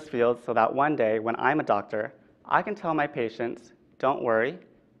work in this field so that one day, when I'm a doctor, I can tell my patients, don't worry,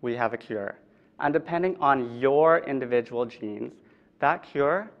 we have a cure. And depending on your individual genes, that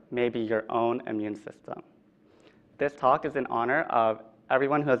cure may be your own immune system. This talk is in honor of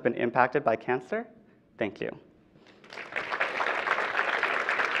everyone who has been impacted by cancer. Thank you.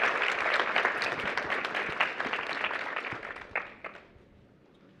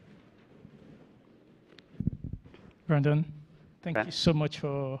 Brandon, thank you so much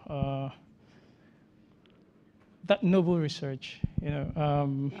for that noble research.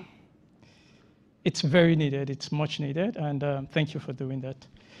 It's very needed. It's much needed, and thank you for doing that.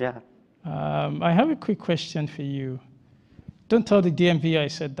 Yeah. I have a quick question for you. Don't tell the DMV I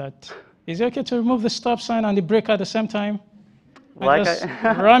said that. Is it okay to remove the stop sign and the brake at the same time? Like just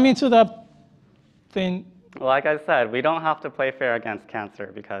ram into that thing. Like I said, we don't have to play fair against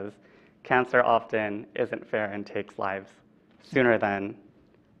cancer because cancer often isn't fair and takes lives sooner than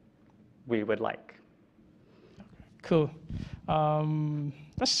we would like. Cool.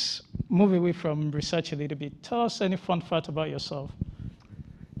 Let's move away from research a little bit. Tell us any fun fact about yourself.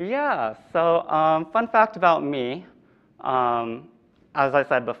 Yeah, so fun fact about me, as I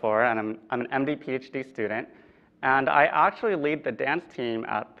said before, and I'm an MD PhD student, and I actually lead the dance team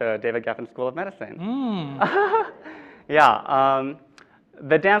at the David Geffen School of Medicine. Yeah,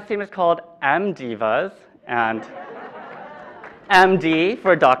 the dance team is called M-Divas, and MD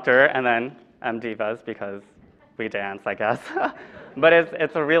for doctor, and then M-Divas because we dance, I guess. But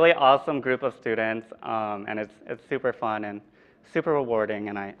it's a really awesome group of students, and it's super fun and super rewarding,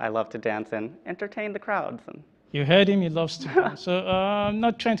 and I love to dance and entertain the crowds. You heard him, he loves to dance. So I'm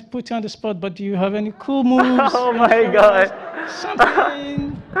not trying to put you on the spot, but do you have any cool moves? Oh my God.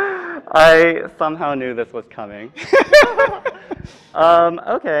 Something. I somehow knew this was coming.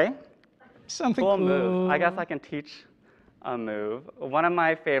 Okay. Something cool cool. Moves. I guess I can teach a move. One of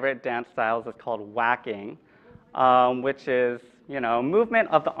my favorite dance styles is called whacking, which is, movement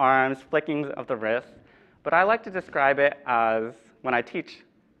of the arms, flicking of the wrists. But I like to describe it as, when I teach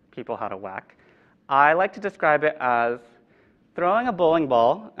people how to whack, I like to describe it as throwing a bowling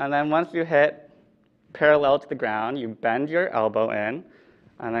ball, and then once you hit parallel to the ground, you bend your elbow in,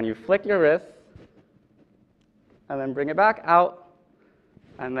 and then you flick your wrist, and then bring it back out,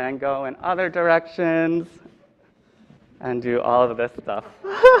 and then go in other directions, and do all of this stuff.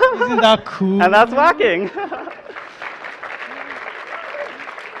 Isn't that cool? And that's whacking.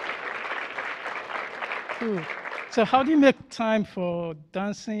 Cool. So how do you make time for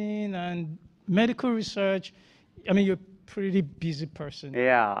dancing and medical research? I mean, you're a pretty busy person.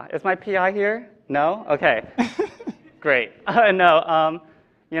 Yeah. Is my PI here? No? Okay. Great. No,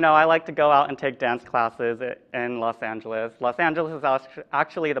 I like to go out and take dance classes in Los Angeles. Los Angeles is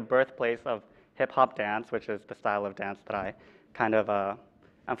actually the birthplace of hip-hop dance, which is the style of dance that I kind of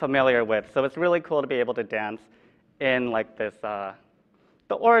am familiar with. So it's really cool to be able to dance in like this, the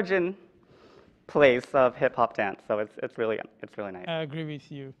origin place of hip-hop dance. So it's really nice. I agree with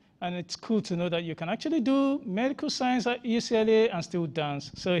you. And it's cool to know that you can actually do medical science at UCLA and still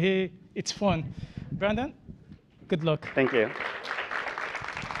dance. So hey, it's fun. Brandon, good luck. Thank you.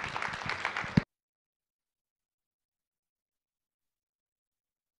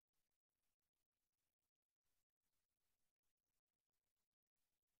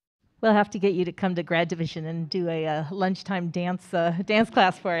 We'll have to get you to come to grad division and do a lunchtime dance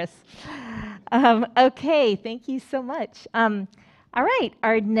class for us. Okay, thank you so much. All right,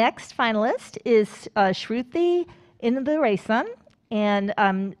 our next finalist is Shruti Inamdurasan, and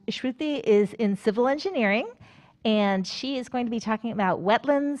Shruti is in civil engineering, and she is going to be talking about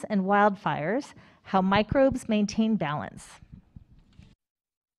wetlands and wildfires, how microbes maintain balance.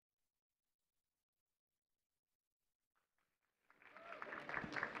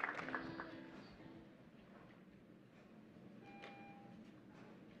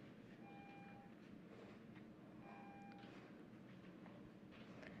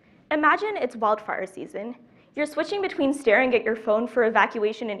 Imagine it's wildfire season. You're switching between staring at your phone for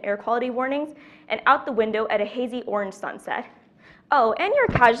evacuation and air quality warnings and out the window at a hazy orange sunset. Oh, and you're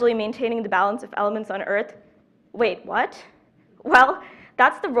casually maintaining the balance of elements on Earth. Wait, what? Well,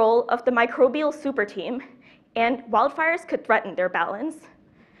 that's the role of the microbial super team, and wildfires could threaten their balance.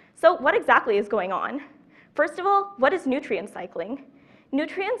 So what exactly is going on? First of all, what is nutrient cycling?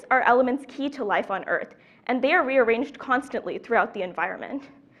 Nutrients are elements key to life on Earth, and they are rearranged constantly throughout the environment.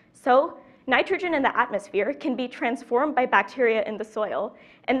 So, nitrogen in the atmosphere can be transformed by bacteria in the soil,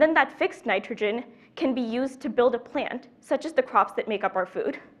 and then that fixed nitrogen can be used to build a plant, such as the crops that make up our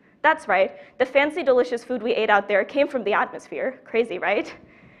food. That's right, the fancy delicious food we ate out there came from the atmosphere. Crazy, right?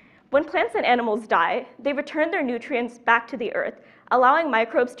 When plants and animals die, they return their nutrients back to the earth, allowing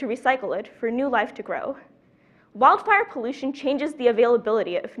microbes to recycle it for new life to grow. Wildfire pollution changes the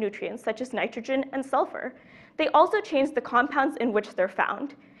availability of nutrients such as nitrogen and sulfur. They also change the compounds in which they're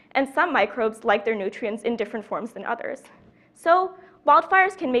found, and some microbes like their nutrients in different forms than others. So,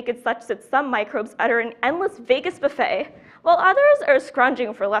 wildfires can make it such that some microbes utter an endless Vegas buffet, while others are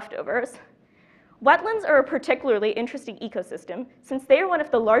scrounging for leftovers. Wetlands are a particularly interesting ecosystem since they are one of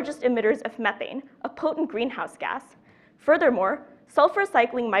the largest emitters of methane, a potent greenhouse gas. Furthermore, sulfur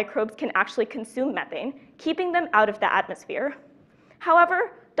cycling microbes can actually consume methane, keeping them out of the atmosphere.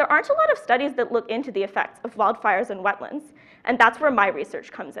 However, there aren't a lot of studies that look into the effects of wildfires on wetlands, and that's where my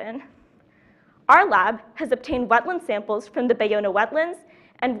research comes in. Our lab has obtained wetland samples from the Bayona wetlands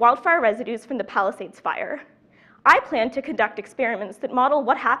and wildfire residues from the Palisades fire. I plan to conduct experiments that model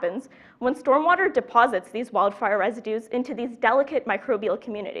what happens when stormwater deposits these wildfire residues into these delicate microbial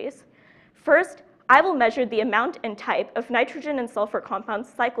communities. First, I will measure the amount and type of nitrogen and sulfur compounds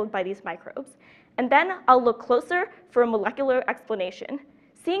cycled by these microbes, and then I'll look closer for a molecular explanation,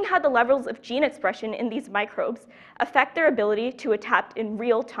 seeing how the levels of gene expression in these microbes affect their ability to adapt in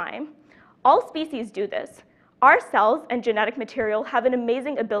real time. All species do this. Our cells and genetic material have an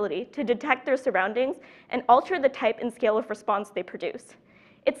amazing ability to detect their surroundings and alter the type and scale of response they produce.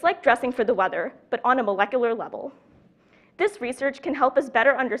 It's like dressing for the weather, but on a molecular level. This research can help us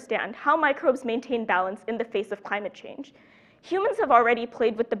better understand how microbes maintain balance in the face of climate change. Humans have already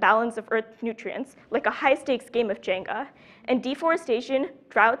played with the balance of Earth's nutrients like a high-stakes game of Jenga, and deforestation,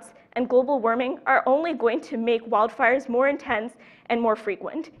 droughts, and global warming are only going to make wildfires more intense and more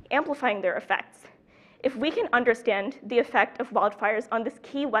frequent, amplifying their effects. If we can understand the effect of wildfires on this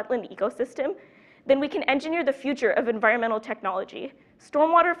key wetland ecosystem, then we can engineer the future of environmental technology,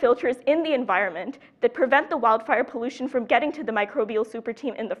 stormwater filters in the environment that prevent the wildfire pollution from getting to the microbial super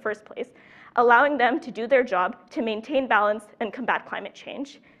team in the first place, allowing them to do their job to maintain balance and combat climate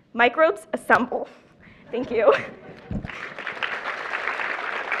change. Microbes, assemble. Thank you.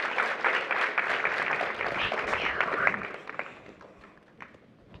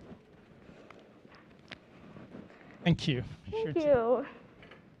 Thank you. Thank you.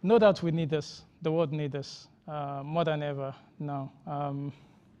 No doubt we need this. The world needs this more than ever now.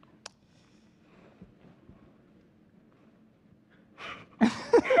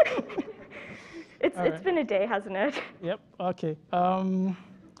 It's been a day, hasn't it? Yep, okay.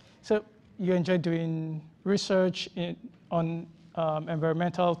 So you enjoy doing research on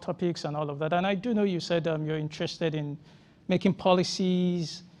environmental topics and all of that. And I do know you said you're interested in making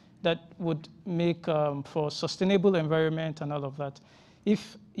policies that would make for sustainable environment and all of that.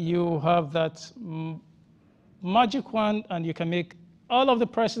 If you have that magic wand and you can make all of the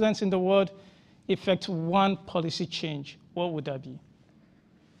presidents in the world effect one policy change, what would that be?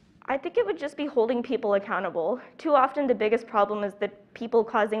 I think it would just be holding people accountable. Too often the biggest problem is that people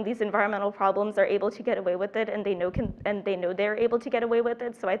causing these environmental problems are able to get away with it, and they know they're able to get away with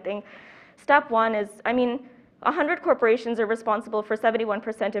it. So I think step one is, 100 corporations are responsible for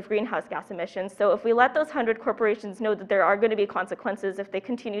 71% of greenhouse gas emissions. So if we let those 100 corporations know that there are going to be consequences if they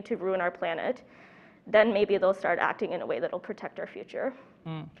continue to ruin our planet, then maybe they'll start acting in a way that'll protect our future.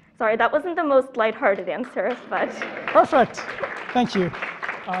 Sorry, that wasn't the most lighthearted answer, but. Perfect. Thank you.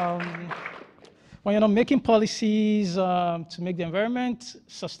 when you're not making policies to make the environment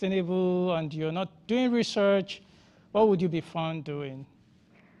sustainable and you're not doing research, what would you be found doing?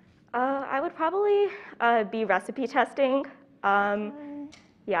 I would probably be recipe testing.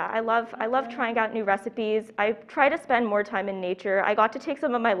 Yeah, I love trying out new recipes. I try to spend more time in nature. I got to take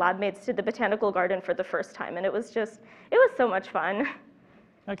some of my lab mates to the botanical garden for the first time, and it was so much fun.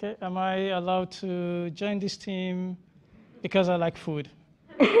 Okay, am I allowed to join this team because I like food?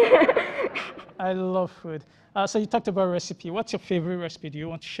 I love food. So you talked about recipe. What's your favorite recipe? Do you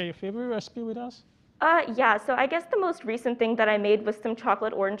want to share your favorite recipe with us? Yeah, so I guess the most recent thing that I made was some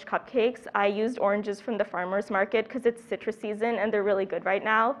chocolate orange cupcakes. I used oranges from the farmer's market because it's citrus season and they're really good right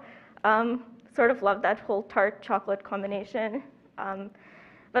now. Sort of love that whole tart chocolate combination.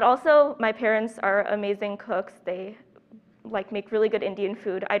 But also my parents are amazing cooks. They make really good Indian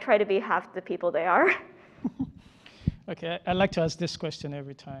food. I try to be half the people they are. Okay, I like to ask this question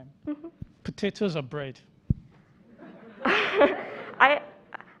every time. Potatoes or bread?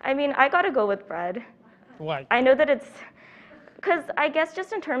 I mean, I gotta go with bread. Why? I know that it's, because I guess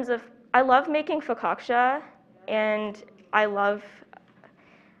just in terms of, I love making focaccia, and I like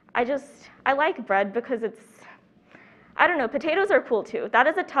bread because it's, I don't know, potatoes are cool too. That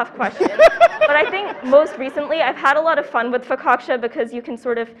is a tough question. But I think most recently I've had a lot of fun with focaccia because you can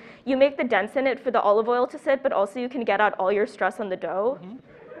you make the dents in it for the olive oil to sit, but also you can get out all your stress on the dough.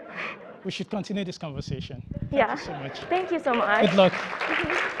 We should continue this conversation. Yeah. Thank you so much. Thank you so much. Good luck.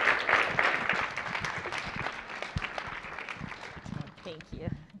 Thank you.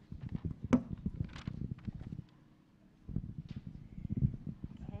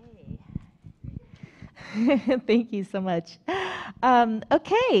 Okay. Thank you so much.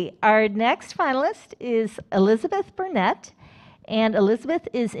 Okay, our next finalist is Elizabeth Burnett, and Elizabeth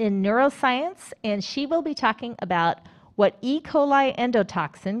is in neuroscience, and she will be talking about what E. coli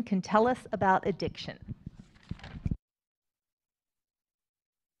endotoxin can tell us about addiction.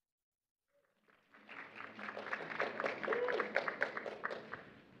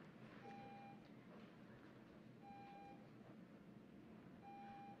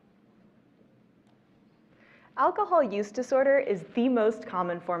 Alcohol use disorder is the most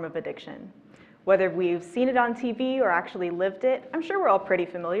common form of addiction. Whether we've seen it on TV or actually lived it, I'm sure we're all pretty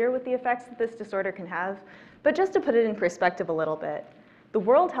familiar with the effects that this disorder can have. But just to put it in perspective a little bit, the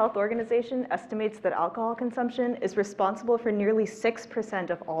World Health Organization estimates that alcohol consumption is responsible for nearly 6%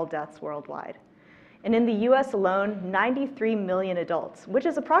 of all deaths worldwide. And in the US alone, 93 million adults, which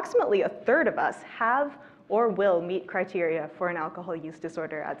is approximately a third of us, have or will meet criteria for an alcohol use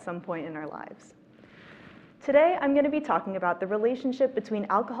disorder at some point in our lives. Today, I'm going to be talking about the relationship between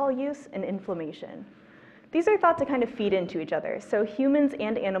alcohol use and inflammation. These are thought to kind of feed into each other, so humans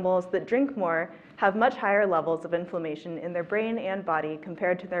and animals that drink more have much higher levels of inflammation in their brain and body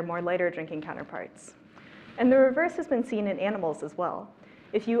compared to their more lighter drinking counterparts. And the reverse has been seen in animals as well.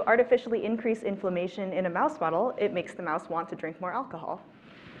 If you artificially increase inflammation in a mouse model, it makes the mouse want to drink more alcohol.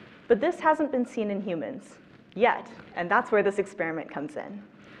 But this hasn't been seen in humans yet, and that's where this experiment comes in.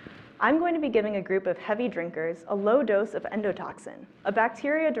 I'm going to be giving a group of heavy drinkers a low dose of endotoxin, a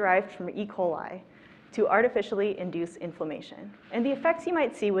bacteria derived from E. coli, to artificially induce inflammation. And the effects you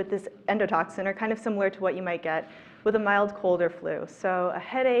might see with this endotoxin are kind of similar to what you might get with a mild cold or flu. So a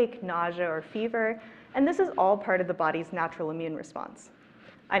headache, nausea, or fever, and this is all part of the body's natural immune response.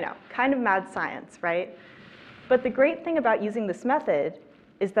 I know, kind of mad science, right? But the great thing about using this method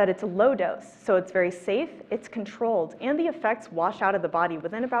is that it's a low dose, so it's very safe, it's controlled, and the effects wash out of the body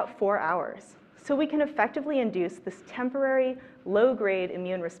within about 4 hours. So we can effectively induce this temporary, low-grade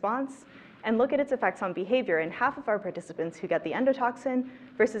immune response and look at its effects on behavior in half of our participants who get the endotoxin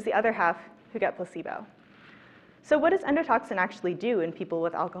versus the other half who get placebo. So what does endotoxin actually do in people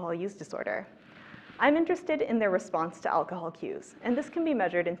with alcohol use disorder? I'm interested in their response to alcohol cues, and this can be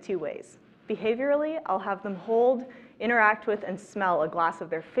measured in 2 ways. Behaviorally, I'll have them hold, interact with, and smell a glass of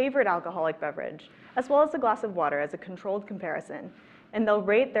their favorite alcoholic beverage, as well as a glass of water as a controlled comparison, and they'll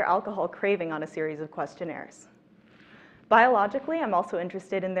rate their alcohol craving on a series of questionnaires. Biologically, I'm also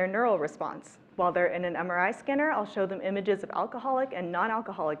interested in their neural response. While they're in an MRI scanner, I'll show them images of alcoholic and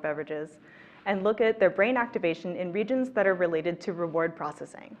non-alcoholic beverages and look at their brain activation in regions that are related to reward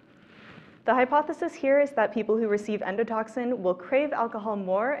processing. The hypothesis here is that people who receive endotoxin will crave alcohol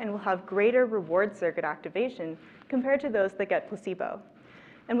more and will have greater reward circuit activation compared to those that get placebo.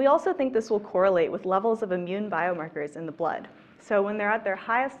 And we also think this will correlate with levels of immune biomarkers in the blood. So when they're at their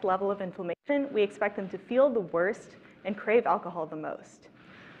highest level of inflammation, we expect them to feel the worst and crave alcohol the most.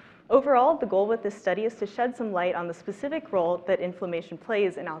 Overall, the goal with this study is to shed some light on the specific role that inflammation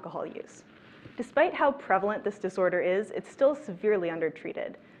plays in alcohol use. Despite how prevalent this disorder is, it's still severely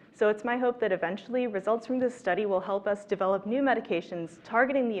undertreated. So it's my hope that eventually results from this study will help us develop new medications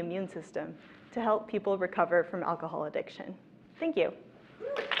targeting the immune system to help people recover from alcohol addiction. Thank you.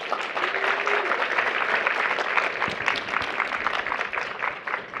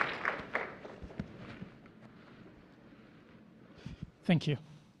 Thank you.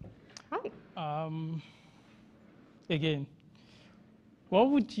 Hi. Again, what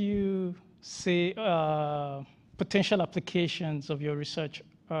would you say potential applications of your research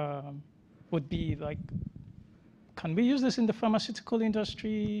would be? Like, can we use this in the pharmaceutical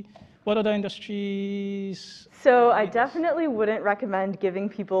industry? What other industries? So I definitely wouldn't recommend giving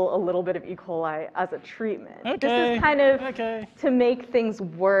people a little bit of E. coli as a treatment. Okay. This is kind of okay. to make things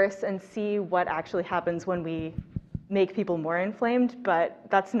worse and see what actually happens when we make people more inflamed, but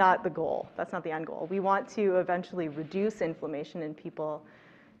that's not the goal. That's not the end goal. We want to eventually reduce inflammation in people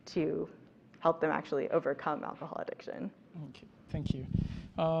to help them actually overcome alcohol addiction. Okay, thank you.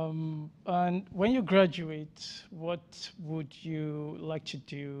 And when you graduate, what would you like to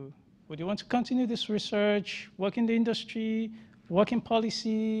do? Would you want to continue this research, work in the industry, work in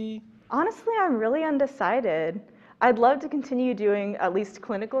policy? Honestly, I'm really undecided. I'd love to continue doing at least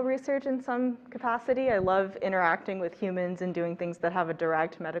clinical research in some capacity. I love interacting with humans and doing things that have a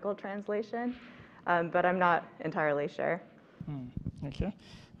direct medical translation, but I'm not entirely sure. Okay,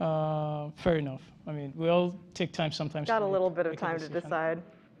 fair enough. I mean, we all take time sometimes. Got a little bit of make a time to decision. decide.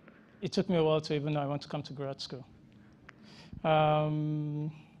 It took me a while to even know I want to come to grad school.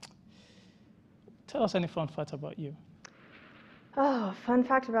 Tell us any fun fact about you. Oh, fun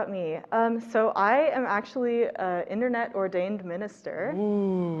fact about me. So I am actually an internet ordained minister.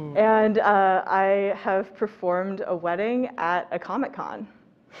 Ooh. And I have performed a wedding at a Comic-Con.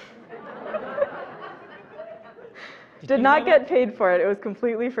 Did not get paid for it. It was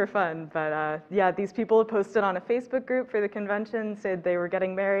completely for fun. But yeah, these people posted on a Facebook group for the convention, said they were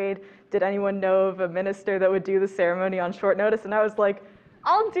getting married. Did anyone know of a minister that would do the ceremony on short notice? And I was like,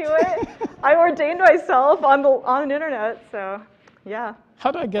 I'll do it. I ordained myself on the internet, so yeah.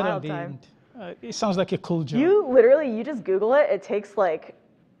 How do I get Wild ordained? It sounds like a cool job. You just Google it. It takes like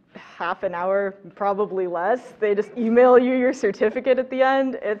half an hour, probably less. They just email you your certificate at the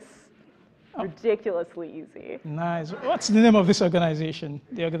end. It's ridiculously easy. Nice. What's the name of this organization?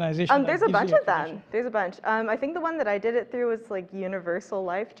 The organization. There's a bunch of them. There's a bunch. I think the one that I did it through was like Universal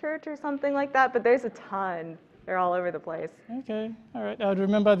Life Church or something like that, but there's a ton. They're all over the place. Okay, all right. I'll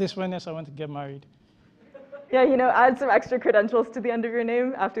remember this when I want to get married. Yeah, add some extra credentials to the end of your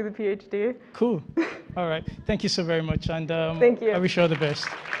name after the PhD. Cool. All right. Thank you so very much. And thank you. I wish you all the best.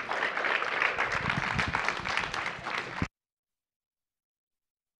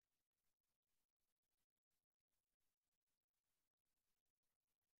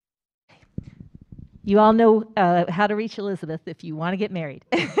 You all know how to reach Elizabeth if you want to get married.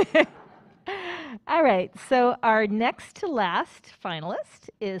 All right, so our next to last finalist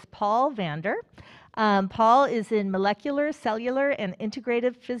is Paul Vander. Paul is in molecular, cellular, and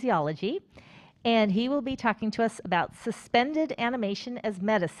integrative physiology, and he will be talking to us about suspended animation as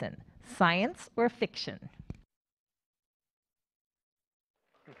medicine, science or fiction.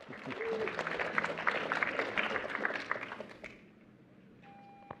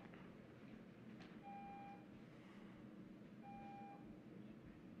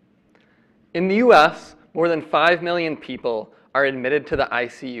 In the US, more than 5 million people are admitted to the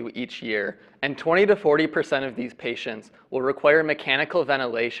ICU each year, and 20 to 40% of these patients will require mechanical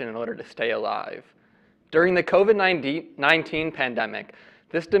ventilation in order to stay alive. During the COVID-19 pandemic,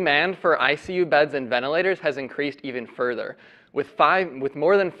 this demand for ICU beds and ventilators has increased even further, with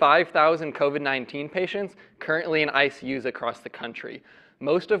more than 5,000 COVID-19 patients currently in ICUs across the country,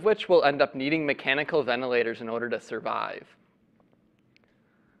 most of which will end up needing mechanical ventilators in order to survive.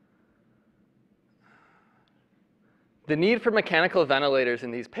 The need for mechanical ventilators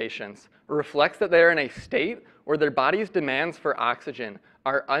in these patients reflects that they are in a state where their body's demands for oxygen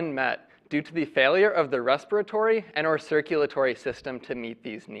are unmet due to the failure of the respiratory and/or circulatory system to meet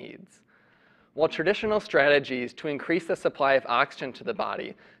these needs. While traditional strategies to increase the supply of oxygen to the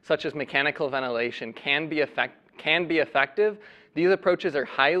body, such as mechanical ventilation, can be effective, these approaches are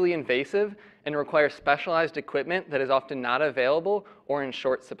highly invasive and require specialized equipment that is often not available or in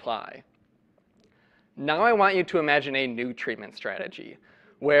short supply. Now I want you to imagine a new treatment strategy,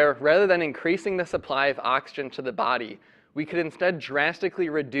 where rather than increasing the supply of oxygen to the body, we could instead drastically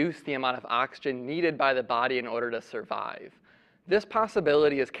reduce the amount of oxygen needed by the body in order to survive. This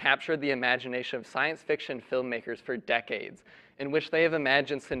possibility has captured the imagination of science fiction filmmakers for decades, in which they have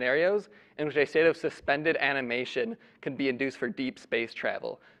imagined scenarios in which a state of suspended animation can be induced for deep space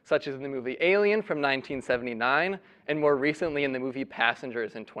travel, such as in the movie Alien from 1979, and more recently in the movie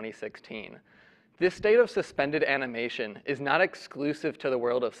Passengers in 2016. This state of suspended animation is not exclusive to the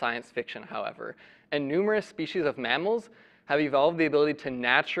world of science fiction, however, and numerous species of mammals have evolved the ability to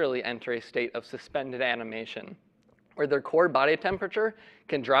naturally enter a state of suspended animation, where their core body temperature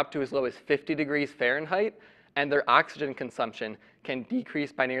can drop to as low as 50 degrees Fahrenheit, and their oxygen consumption can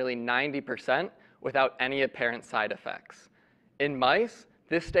decrease by nearly 90% without any apparent side effects. In mice,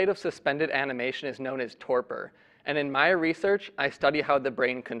 this state of suspended animation is known as torpor, and in my research, I study how the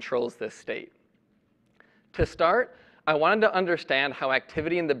brain controls this state. To start, I wanted to understand how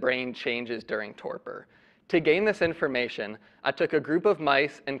activity in the brain changes during torpor. To gain this information, I took a group of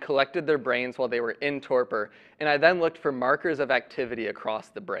mice and collected their brains while they were in torpor, and I then looked for markers of activity across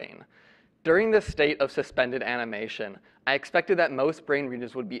the brain. During this state of suspended animation, I expected that most brain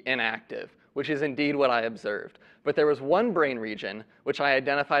regions would be inactive, which is indeed what I observed. But there was one brain region, which I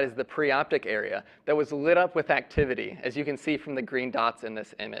identified as the preoptic area, that was lit up with activity, as you can see from the green dots in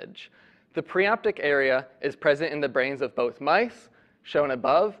this image. The preoptic area is present in the brains of both mice, shown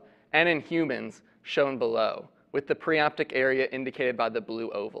above, and in humans, shown below, with the preoptic area indicated by the blue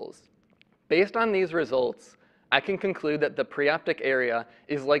ovals. Based on these results, I can conclude that the preoptic area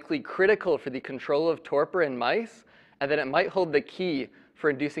is likely critical for the control of torpor in mice, and that it might hold the key for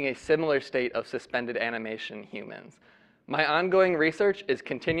inducing a similar state of suspended animation in humans. My ongoing research is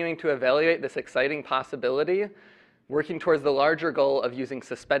continuing to evaluate this exciting possibility, working towards the larger goal of using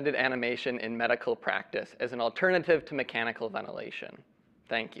suspended animation in medical practice as an alternative to mechanical ventilation.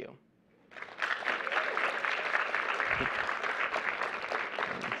 Thank you.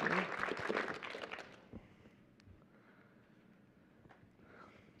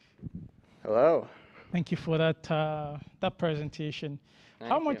 Hello. Thank you for that, that presentation.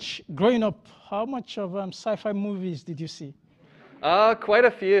 Thank you. Growing up, how much of sci-fi movies did you see? Quite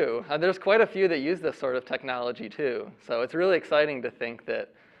a few. There's quite a few that use this sort of technology too. So it's really exciting to think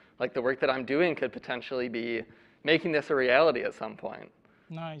that like the work that I'm doing could potentially be making this a reality at some point.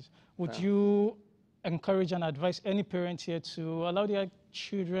 Nice. Would you encourage and advise any parents here to allow their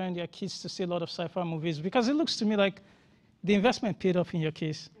children, their kids to see a lot of sci-fi movies? Because it looks to me like the investment paid off in your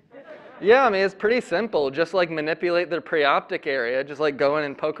case. Yeah, I mean, it's pretty simple. Just like manipulate their preoptic area, just like go in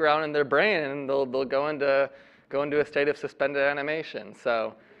and poke around in their brain, and they'll go into a state of suspended animation.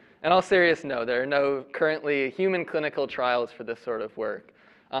 So, in all seriousness, no, there are no currently human clinical trials for this sort of work.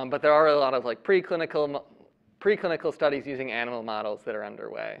 But there are a lot of like preclinical studies using animal models that are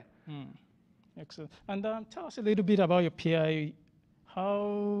underway. Excellent. And tell us a little bit about your PI.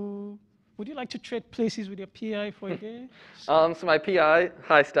 How would you like to trade places with your PI for a day? So my PI,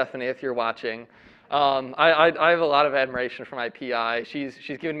 hi Stephanie, if you're watching. I have a lot of admiration for my PI. She's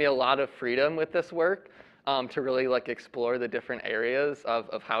given me a lot of freedom with this work to really like explore the different areas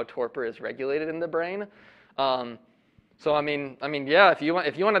of how torpor is regulated in the brain. So I mean, yeah. If you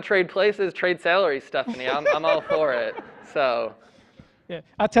want to trade places, trade salaries, Stephanie. I'm all for it. So. Yeah,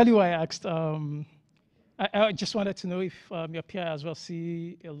 I'll tell you why I asked. I just wanted to know if your PI as well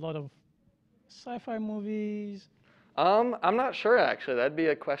see a lot of sci-fi movies. I'm not sure actually. That'd be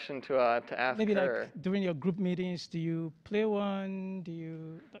a question to ask Maybe her. like during your group meetings, do you play one? Do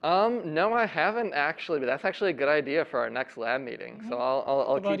you? No, I haven't actually, but that's actually a good idea for our next lab meeting. So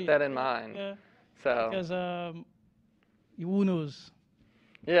I'll keep that in mind. Yeah. So. Because who knows?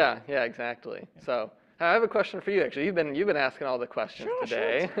 Yeah, exactly. So I have a question for you actually. You've been asking all the questions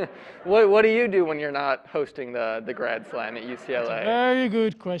today. Sure. What do you do when you're not hosting the Grad Slam at UCLA? That's a very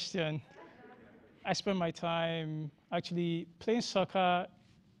good question. I spend my time actually playing soccer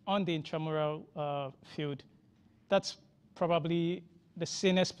on the intramural field. That's probably the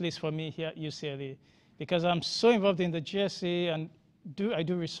sanest place for me here at UCLA because I'm so involved in the GSA and I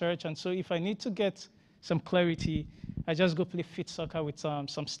do research. And so if I need to get some clarity, I just go play fit soccer with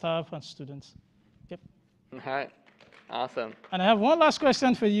some staff and students. Yep. All right. Awesome. And I have one last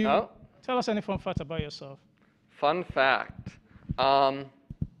question for you. Oh. Tell us any fun fact about yourself. Fun fact.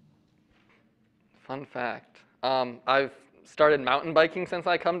 Fun fact. I've started mountain biking since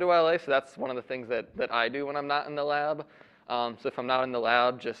I come to LA, so that's one of the things that I do when I'm not in the lab. So if I'm not in the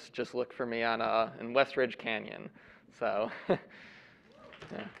lab, just look for me in West Ridge Canyon. So. Yeah.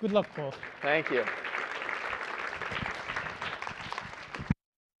 Good luck, Paul. Thank you.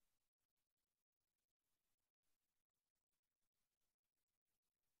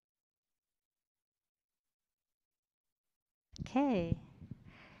 Okay.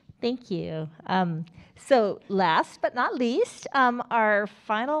 Thank you. So last but not least, our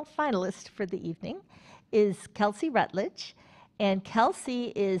final finalist for the evening is Kelsey Rutledge. And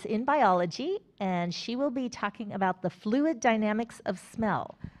Kelsey is in biology, and she will be talking about the fluid dynamics of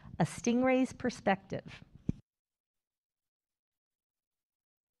smell, a stingray's perspective.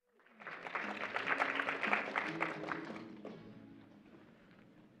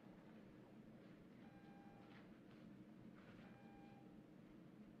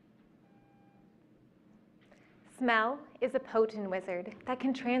 Smell is a potent wizard that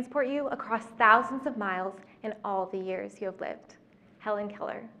can transport you across thousands of miles in all the years you have lived. Helen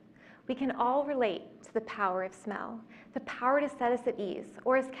Keller. We can all relate to the power of smell, the power to set us at ease,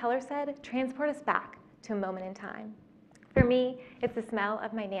 or as Keller said, transport us back to a moment in time. For me, it's the smell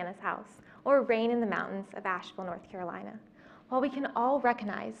of my Nana's house, or rain in the mountains of Asheville, North Carolina. While we can all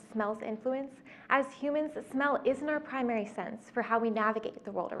recognize smell's influence, as humans, smell isn't our primary sense for how we navigate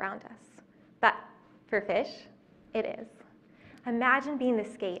the world around us. But for fish, it is. Imagine being the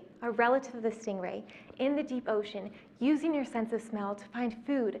skate, a relative of the stingray, in the deep ocean, using your sense of smell to find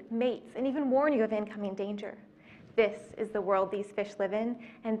food, mates, and even warn you of incoming danger. This is the world these fish live in,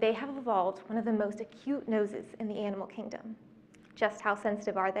 and they have evolved one of the most acute noses in the animal kingdom. Just how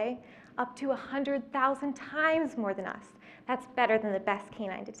sensitive are they? Up to 100,000 times more than us. That's better than the best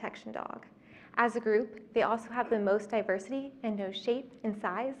canine detection dog. As a group, they also have the most diversity in nose shape and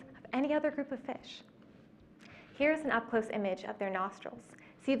size of any other group of fish. Here's an up-close image of their nostrils.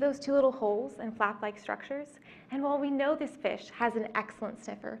 See those two little holes and flap-like structures? And while we know this fish has an excellent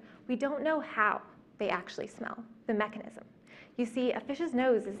sniffer, we don't know how they actually smell, the mechanism. You see, a fish's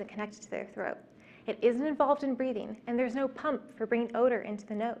nose isn't connected to their throat. It isn't involved in breathing, and there's no pump for bringing odor into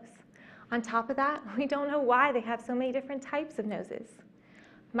the nose. On top of that, we don't know why they have so many different types of noses.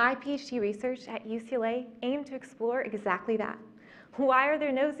 My PhD research at UCLA aimed to explore exactly that. Why are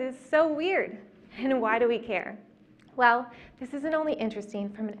their noses so weird? And why do we care? Well, this isn't only interesting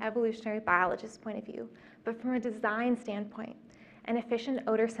from an evolutionary biologist's point of view, but from a design standpoint. An efficient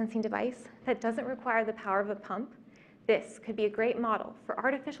odor sensing device that doesn't require the power of a pump, this could be a great model for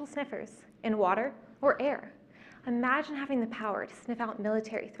artificial sniffers in water or air. Imagine having the power to sniff out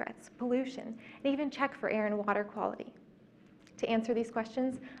military threats, pollution, and even check for air and water quality. To answer these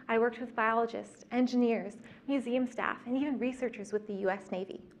questions, I worked with biologists, engineers, museum staff, and even researchers with the US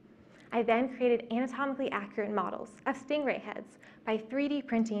Navy. I then created anatomically accurate models of stingray heads by 3D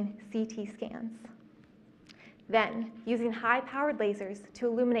printing CT scans. Then, using high-powered lasers to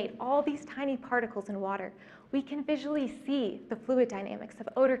illuminate all these tiny particles in water, we can visually see the fluid dynamics of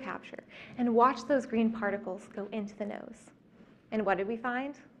odor capture and watch those green particles go into the nose. And what did we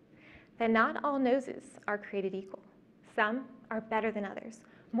find? That not all noses are created equal. Some are better than others,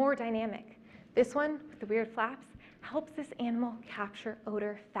 more dynamic. This one, with the weird flaps, helps this animal capture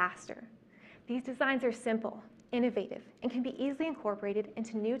odor faster. These designs are simple, innovative, and can be easily incorporated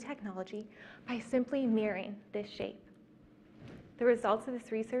into new technology by simply mirroring this shape. The results of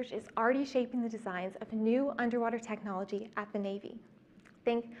this research is already shaping the designs of new underwater technology at the Navy.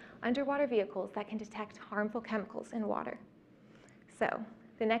 Think underwater vehicles that can detect harmful chemicals in water. So,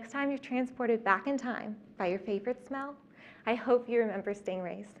 the next time you're transported back in time by your favorite smell, I hope you remember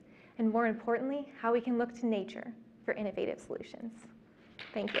stingrays, and more importantly, how we can look to nature for innovative solutions.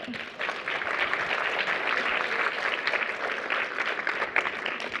 Thank you.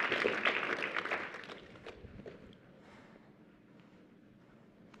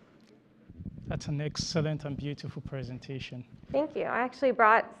 That's an excellent and beautiful presentation. Thank you. I actually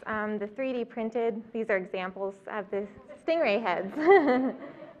brought the 3D printed, these are examples of the stingray heads.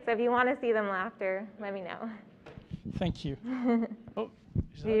 So if you want to see them after, let me know. Thank you. Oh,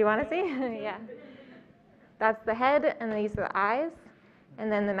 do you want to see? Yeah. That's the head, and these are the eyes.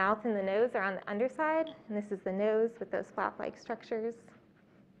 And then the mouth and the nose are on the underside. And this is the nose with those flap-like structures.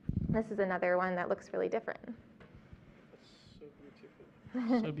 This is another one that looks really different.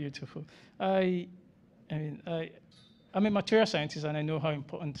 So beautiful. I'm a material scientist, and I know how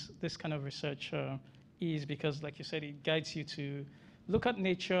important this kind of research is because, like you said, it guides you to look at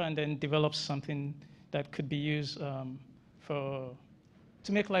nature and then develop something that could be used to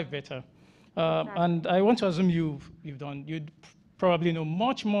make life better. Exactly. And I want to assume you'd probably know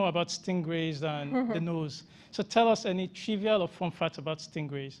much more about stingrays than the nose. So tell us any trivial or fun facts about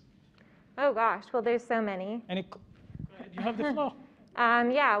stingrays. Oh gosh, well there's so many. You have the floor.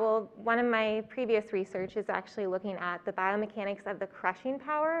 Yeah, well, one of my previous research is actually looking at the biomechanics of the crushing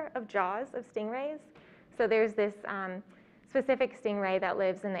power of jaws of stingrays. So there's this specific stingray that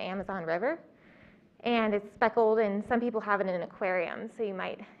lives in the Amazon River, and it's speckled, and some people have it in an aquarium. So you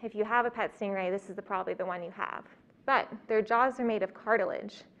might, if you have a pet stingray, this is probably the one you have. But their jaws are made of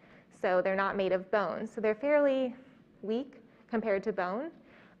cartilage. So they're not made of bone. So they're fairly weak compared to bone,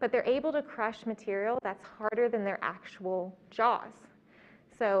 but they're able to crush material that's harder than their actual jaws.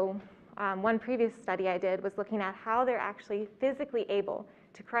 So one previous study I did was looking at how they're actually physically able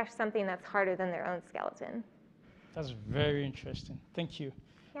to crush something that's harder than their own skeleton. That's very interesting. Thank you.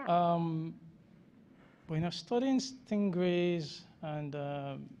 Yeah. When you're studying stingrays and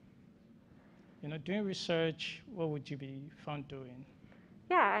doing research, what would you be found doing?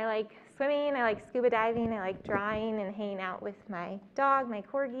 Yeah, I like swimming, I like scuba diving, I like drawing and hanging out with my dog, my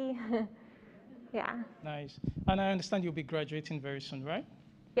corgi. Yeah. Nice. And I understand you'll be graduating very soon, right?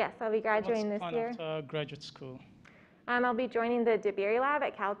 Yes, I'll be graduating What's this the plan year. after graduate school? I'll be joining the DeBerry Lab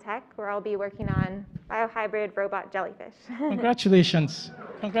at Caltech, where I'll be working on biohybrid robot jellyfish. Congratulations.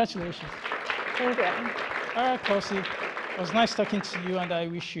 Congratulations. Thank you. All right, Kelsey. It was nice talking to you, and I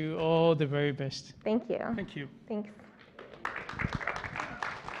wish you all the very best. Thank you. Thank you. Thanks.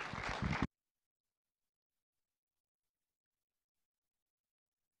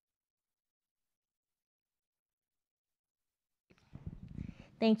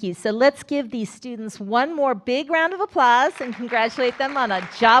 Thank you. So let's give these students one more big round of applause and congratulate them on a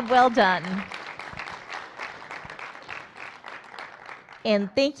job well done.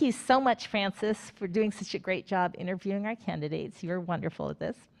 And thank you so much, Francis, for doing such a great job interviewing our candidates. You're wonderful at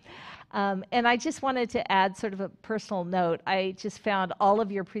this. And I just wanted to add sort of a personal note. I just found all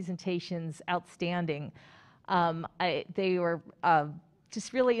of your presentations outstanding. They were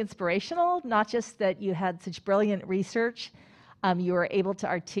just really inspirational, not just that you had such brilliant research, you were able to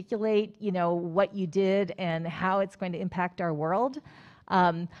articulate, what you did and how it's going to impact our world.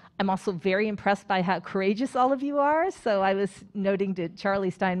 I'm also very impressed by how courageous all of you are. So I was noting to Charlie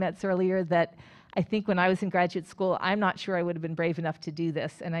Steinmetz earlier that I think when I was in graduate school, I'm not sure I would have been brave enough to do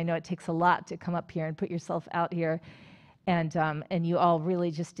this. And I know it takes a lot to come up here and put yourself out here. And you all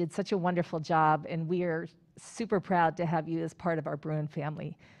really just did such a wonderful job. And we are super proud to have you as part of our Bruin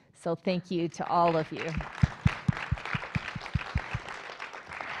family. So thank you to all of you.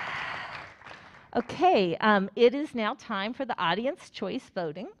 Okay, it is now time for the audience choice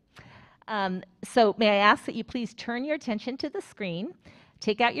voting. So may I ask that you please turn your attention to the screen,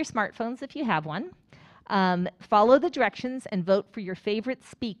 take out your smartphones if you have one, follow the directions and vote for your favorite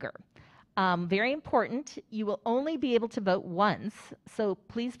speaker. Very important, you will only be able to vote once, so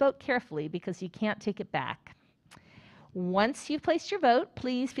please vote carefully because you can't take it back. Once you've placed your vote,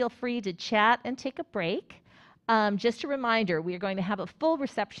 please feel free to chat and take a break. Just a reminder, we are going to have a full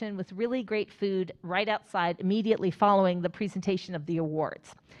reception with really great food right outside immediately following the presentation of the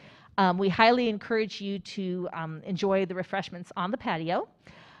awards. We highly encourage you to enjoy the refreshments on the patio.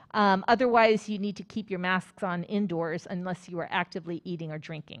 Otherwise, you need to keep your masks on indoors unless you are actively eating or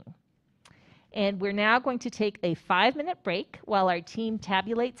drinking. And we're now going to take a 5-minute break while our team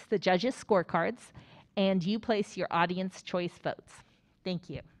tabulates the judges' scorecards and you place your audience choice votes. Thank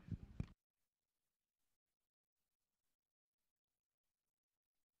you.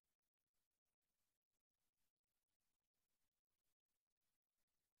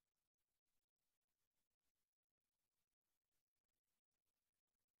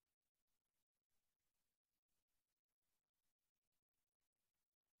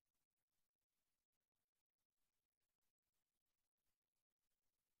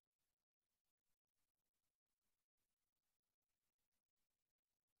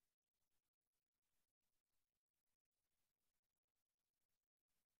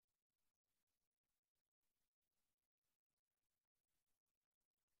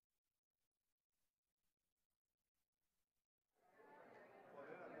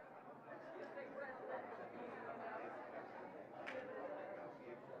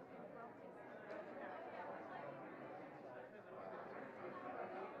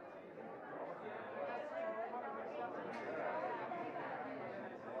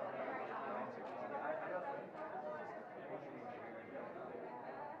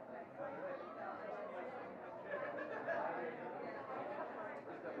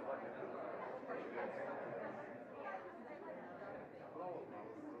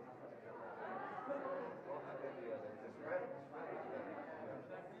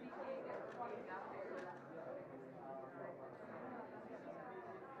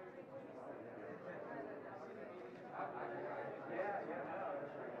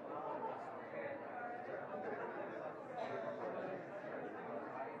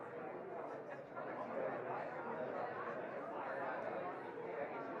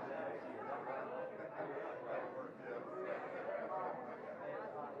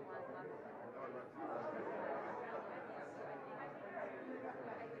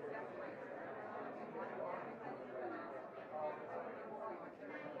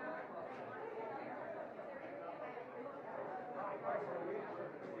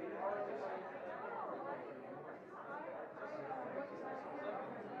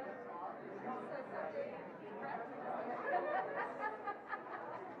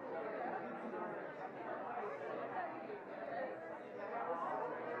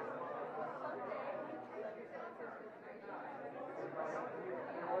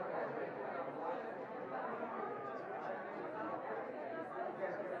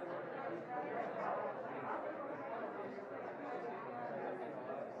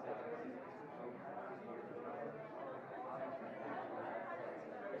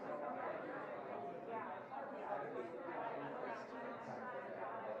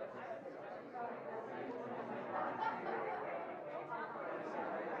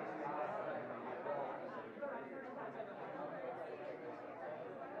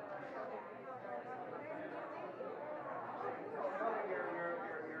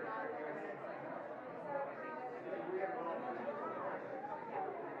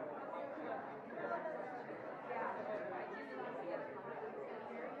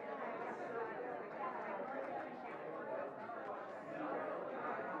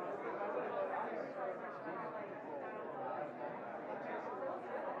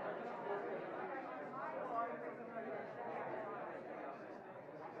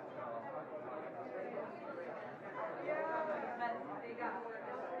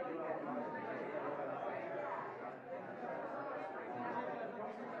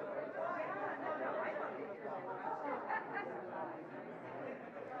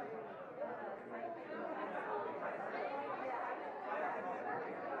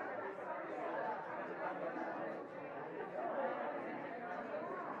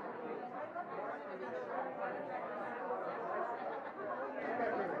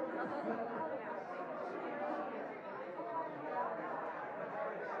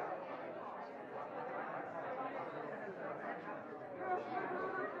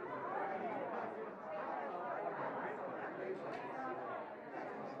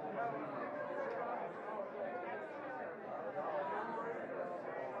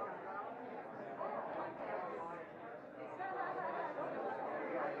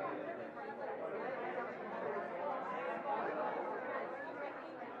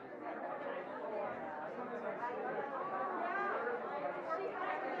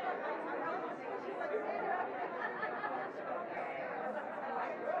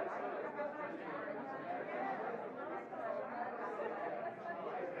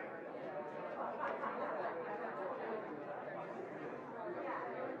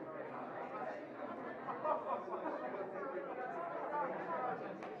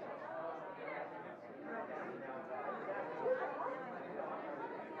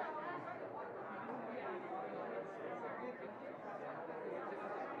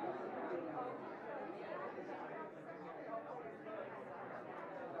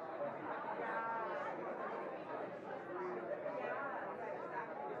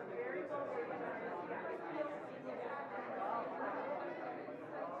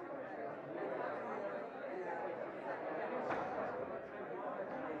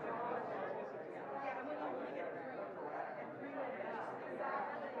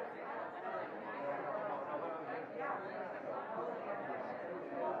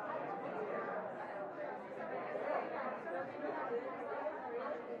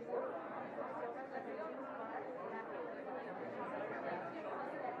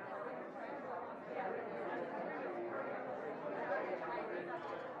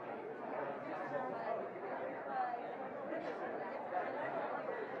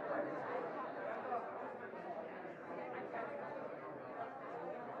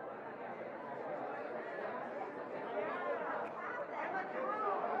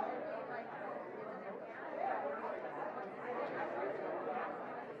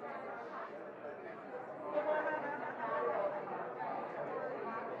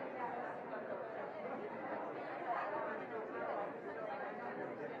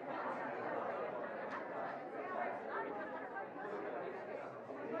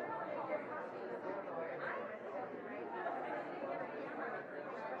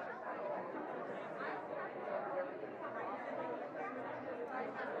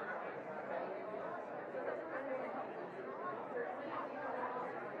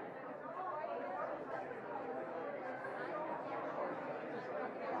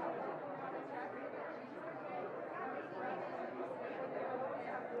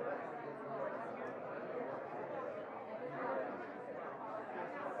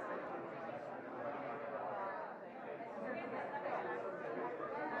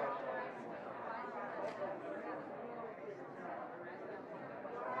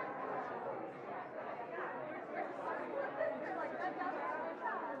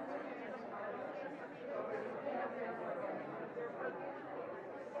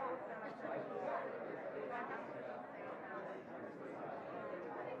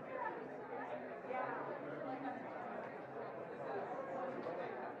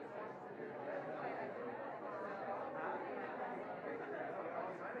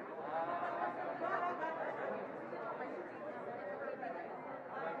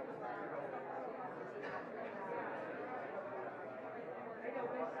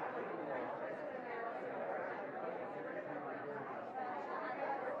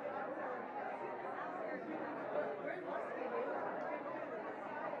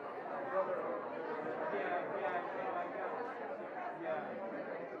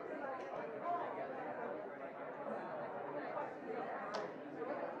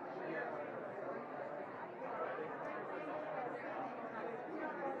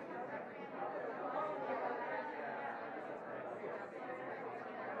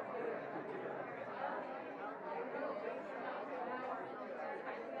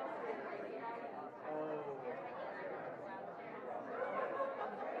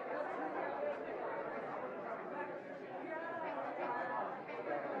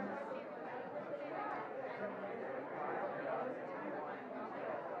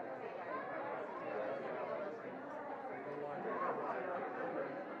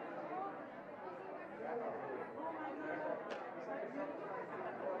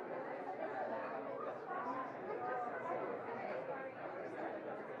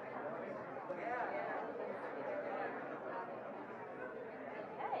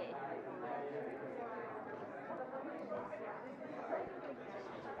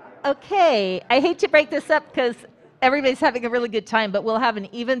 Okay, I hate to break this up because everybody's having a really good time, but we'll have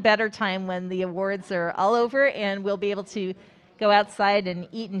an even better time when the awards are all over and we'll be able to go outside and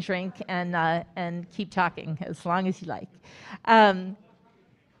eat and drink and keep talking as long as you like.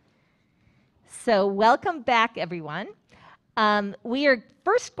 So welcome back, everyone. We are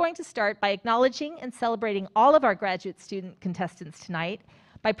first going to start by acknowledging and celebrating all of our graduate student contestants tonight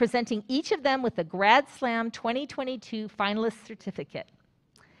by presenting each of them with the Grad Slam 2022 finalist certificate.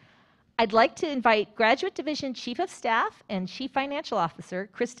 I'd like to invite Graduate Division Chief of Staff and Chief Financial Officer,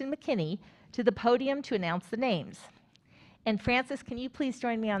 Kristen McKinney, to the podium to announce the names. And Francis, can you please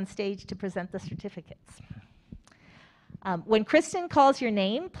join me on stage to present the certificates? When Kristen calls your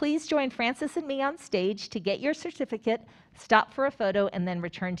name, please join Francis and me on stage to get your certificate, stop for a photo, and then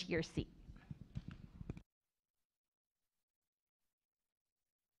return to your seat.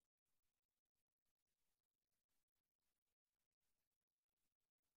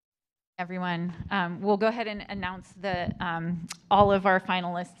 Everyone. We'll go ahead and announce all of our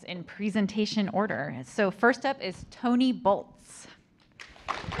finalists in presentation order. So first up is Tony Boltz.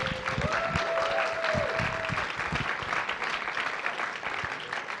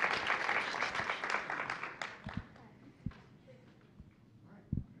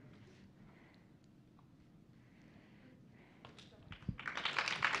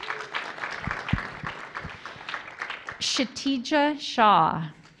 Shatija Shah.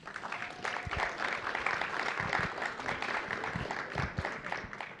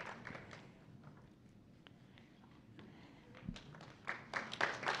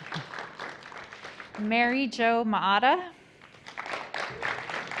 Mary Jo Maata.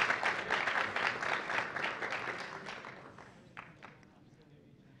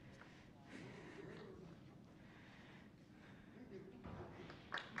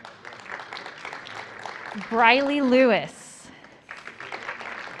 Briley Lewis.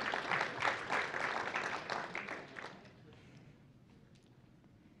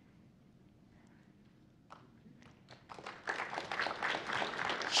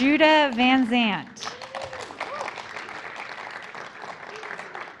 Judah Van Zant.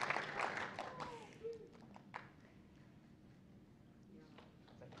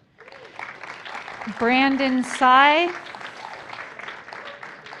 Brandon Tsai.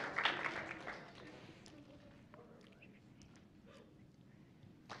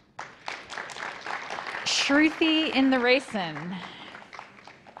 Shruti Intharasan.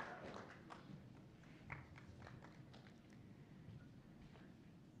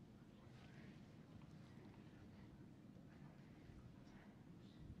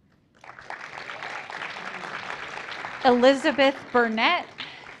 Elizabeth Burnett.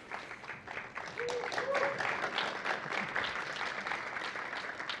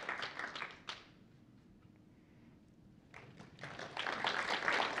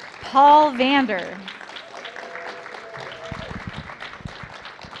 Paul Vander.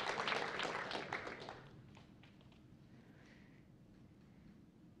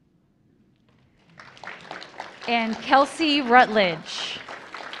 And Kelsey Rutledge.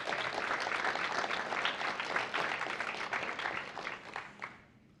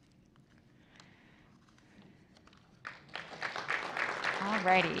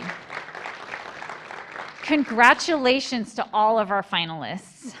 Alrighty. Congratulations to all of our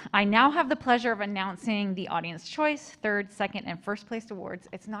finalists. I now have the pleasure of announcing the Audience Choice, third, second, and first place awards.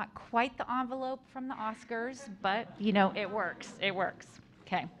 It's not quite the envelope from the Oscars, but you know, it works. It works.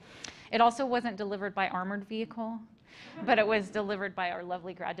 Okay. It also wasn't delivered by armored vehicle, but it was delivered by our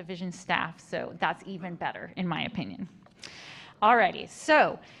lovely grad division staff, so that's even better, in my opinion. Alrighty,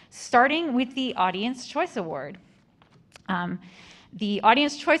 so starting with the Audience Choice Award. The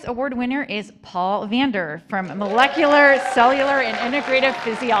Audience Choice Award winner is Paul Vander from Molecular, Cellular, and Integrative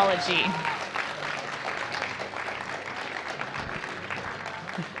Physiology.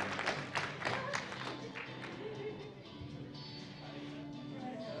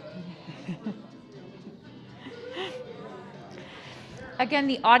 Again,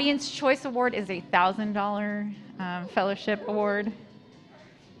 the Audience Choice Award is a $1,000 fellowship award.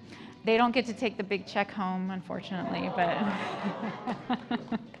 They don't get to take the big check home, unfortunately, but.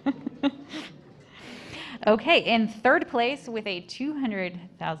 Okay, in third place with a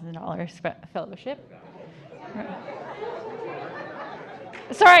 $200,000 fellowship.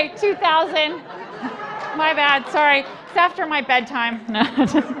 Sorry, 2,000. My bad, sorry. It's after my bedtime. No.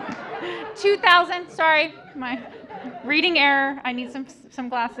 2,000, sorry, my reading error. I need some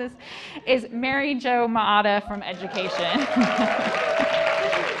glasses. Is Mary Jo Maata from Education.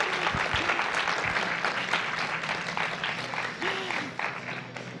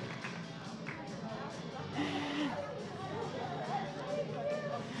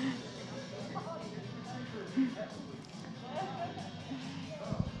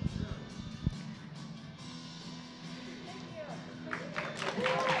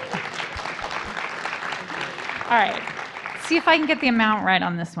 All right. See if I can get the amount right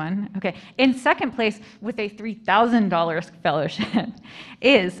on this one. Okay. In second place with a $3,000 fellowship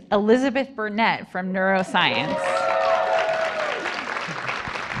is Elizabeth Burnett from neuroscience.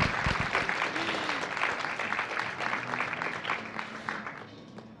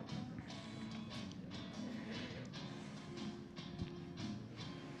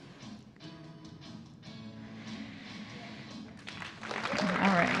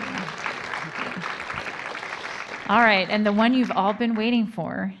 All right, and the one you've all been waiting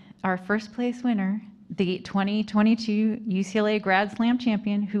for, our first place winner, the 2022 UCLA Grad Slam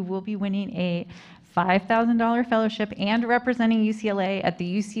champion, who will be winning a $5,000 fellowship and representing UCLA at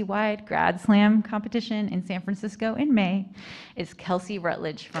the UC-wide Grad Slam competition in San Francisco in May, is Kelsey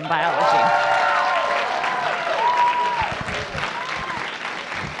Rutledge from biology.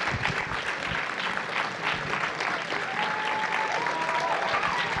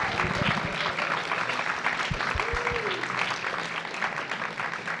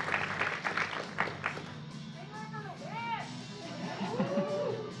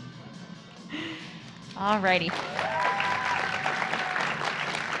 All righty.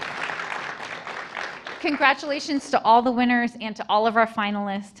 Congratulations to all the winners and to all of our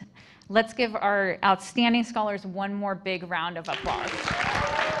finalists. Let's give our outstanding scholars one more big round of applause.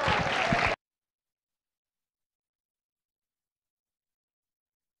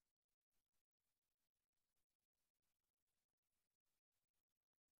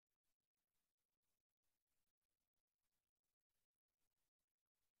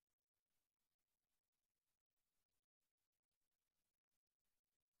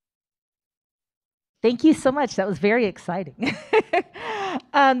 Thank you so much. That was very exciting.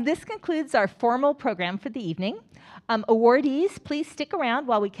 This concludes our formal program for the evening. Awardees, please stick around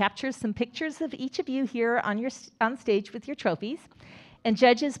while we capture some pictures of each of you here on stage with your trophies. And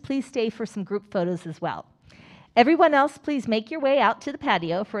judges, please stay for some group photos as well. Everyone else, please make your way out to the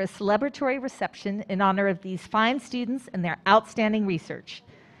patio for a celebratory reception in honor of these fine students and their outstanding research.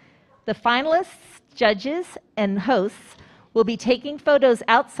 The finalists, judges, and hosts will be taking photos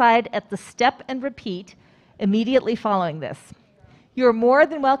outside at the step and repeat immediately following this. You're more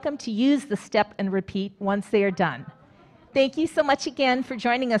than welcome to use the step and repeat once they are done. Thank you so much again for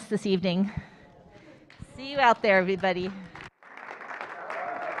joining us this evening. See you out there, everybody.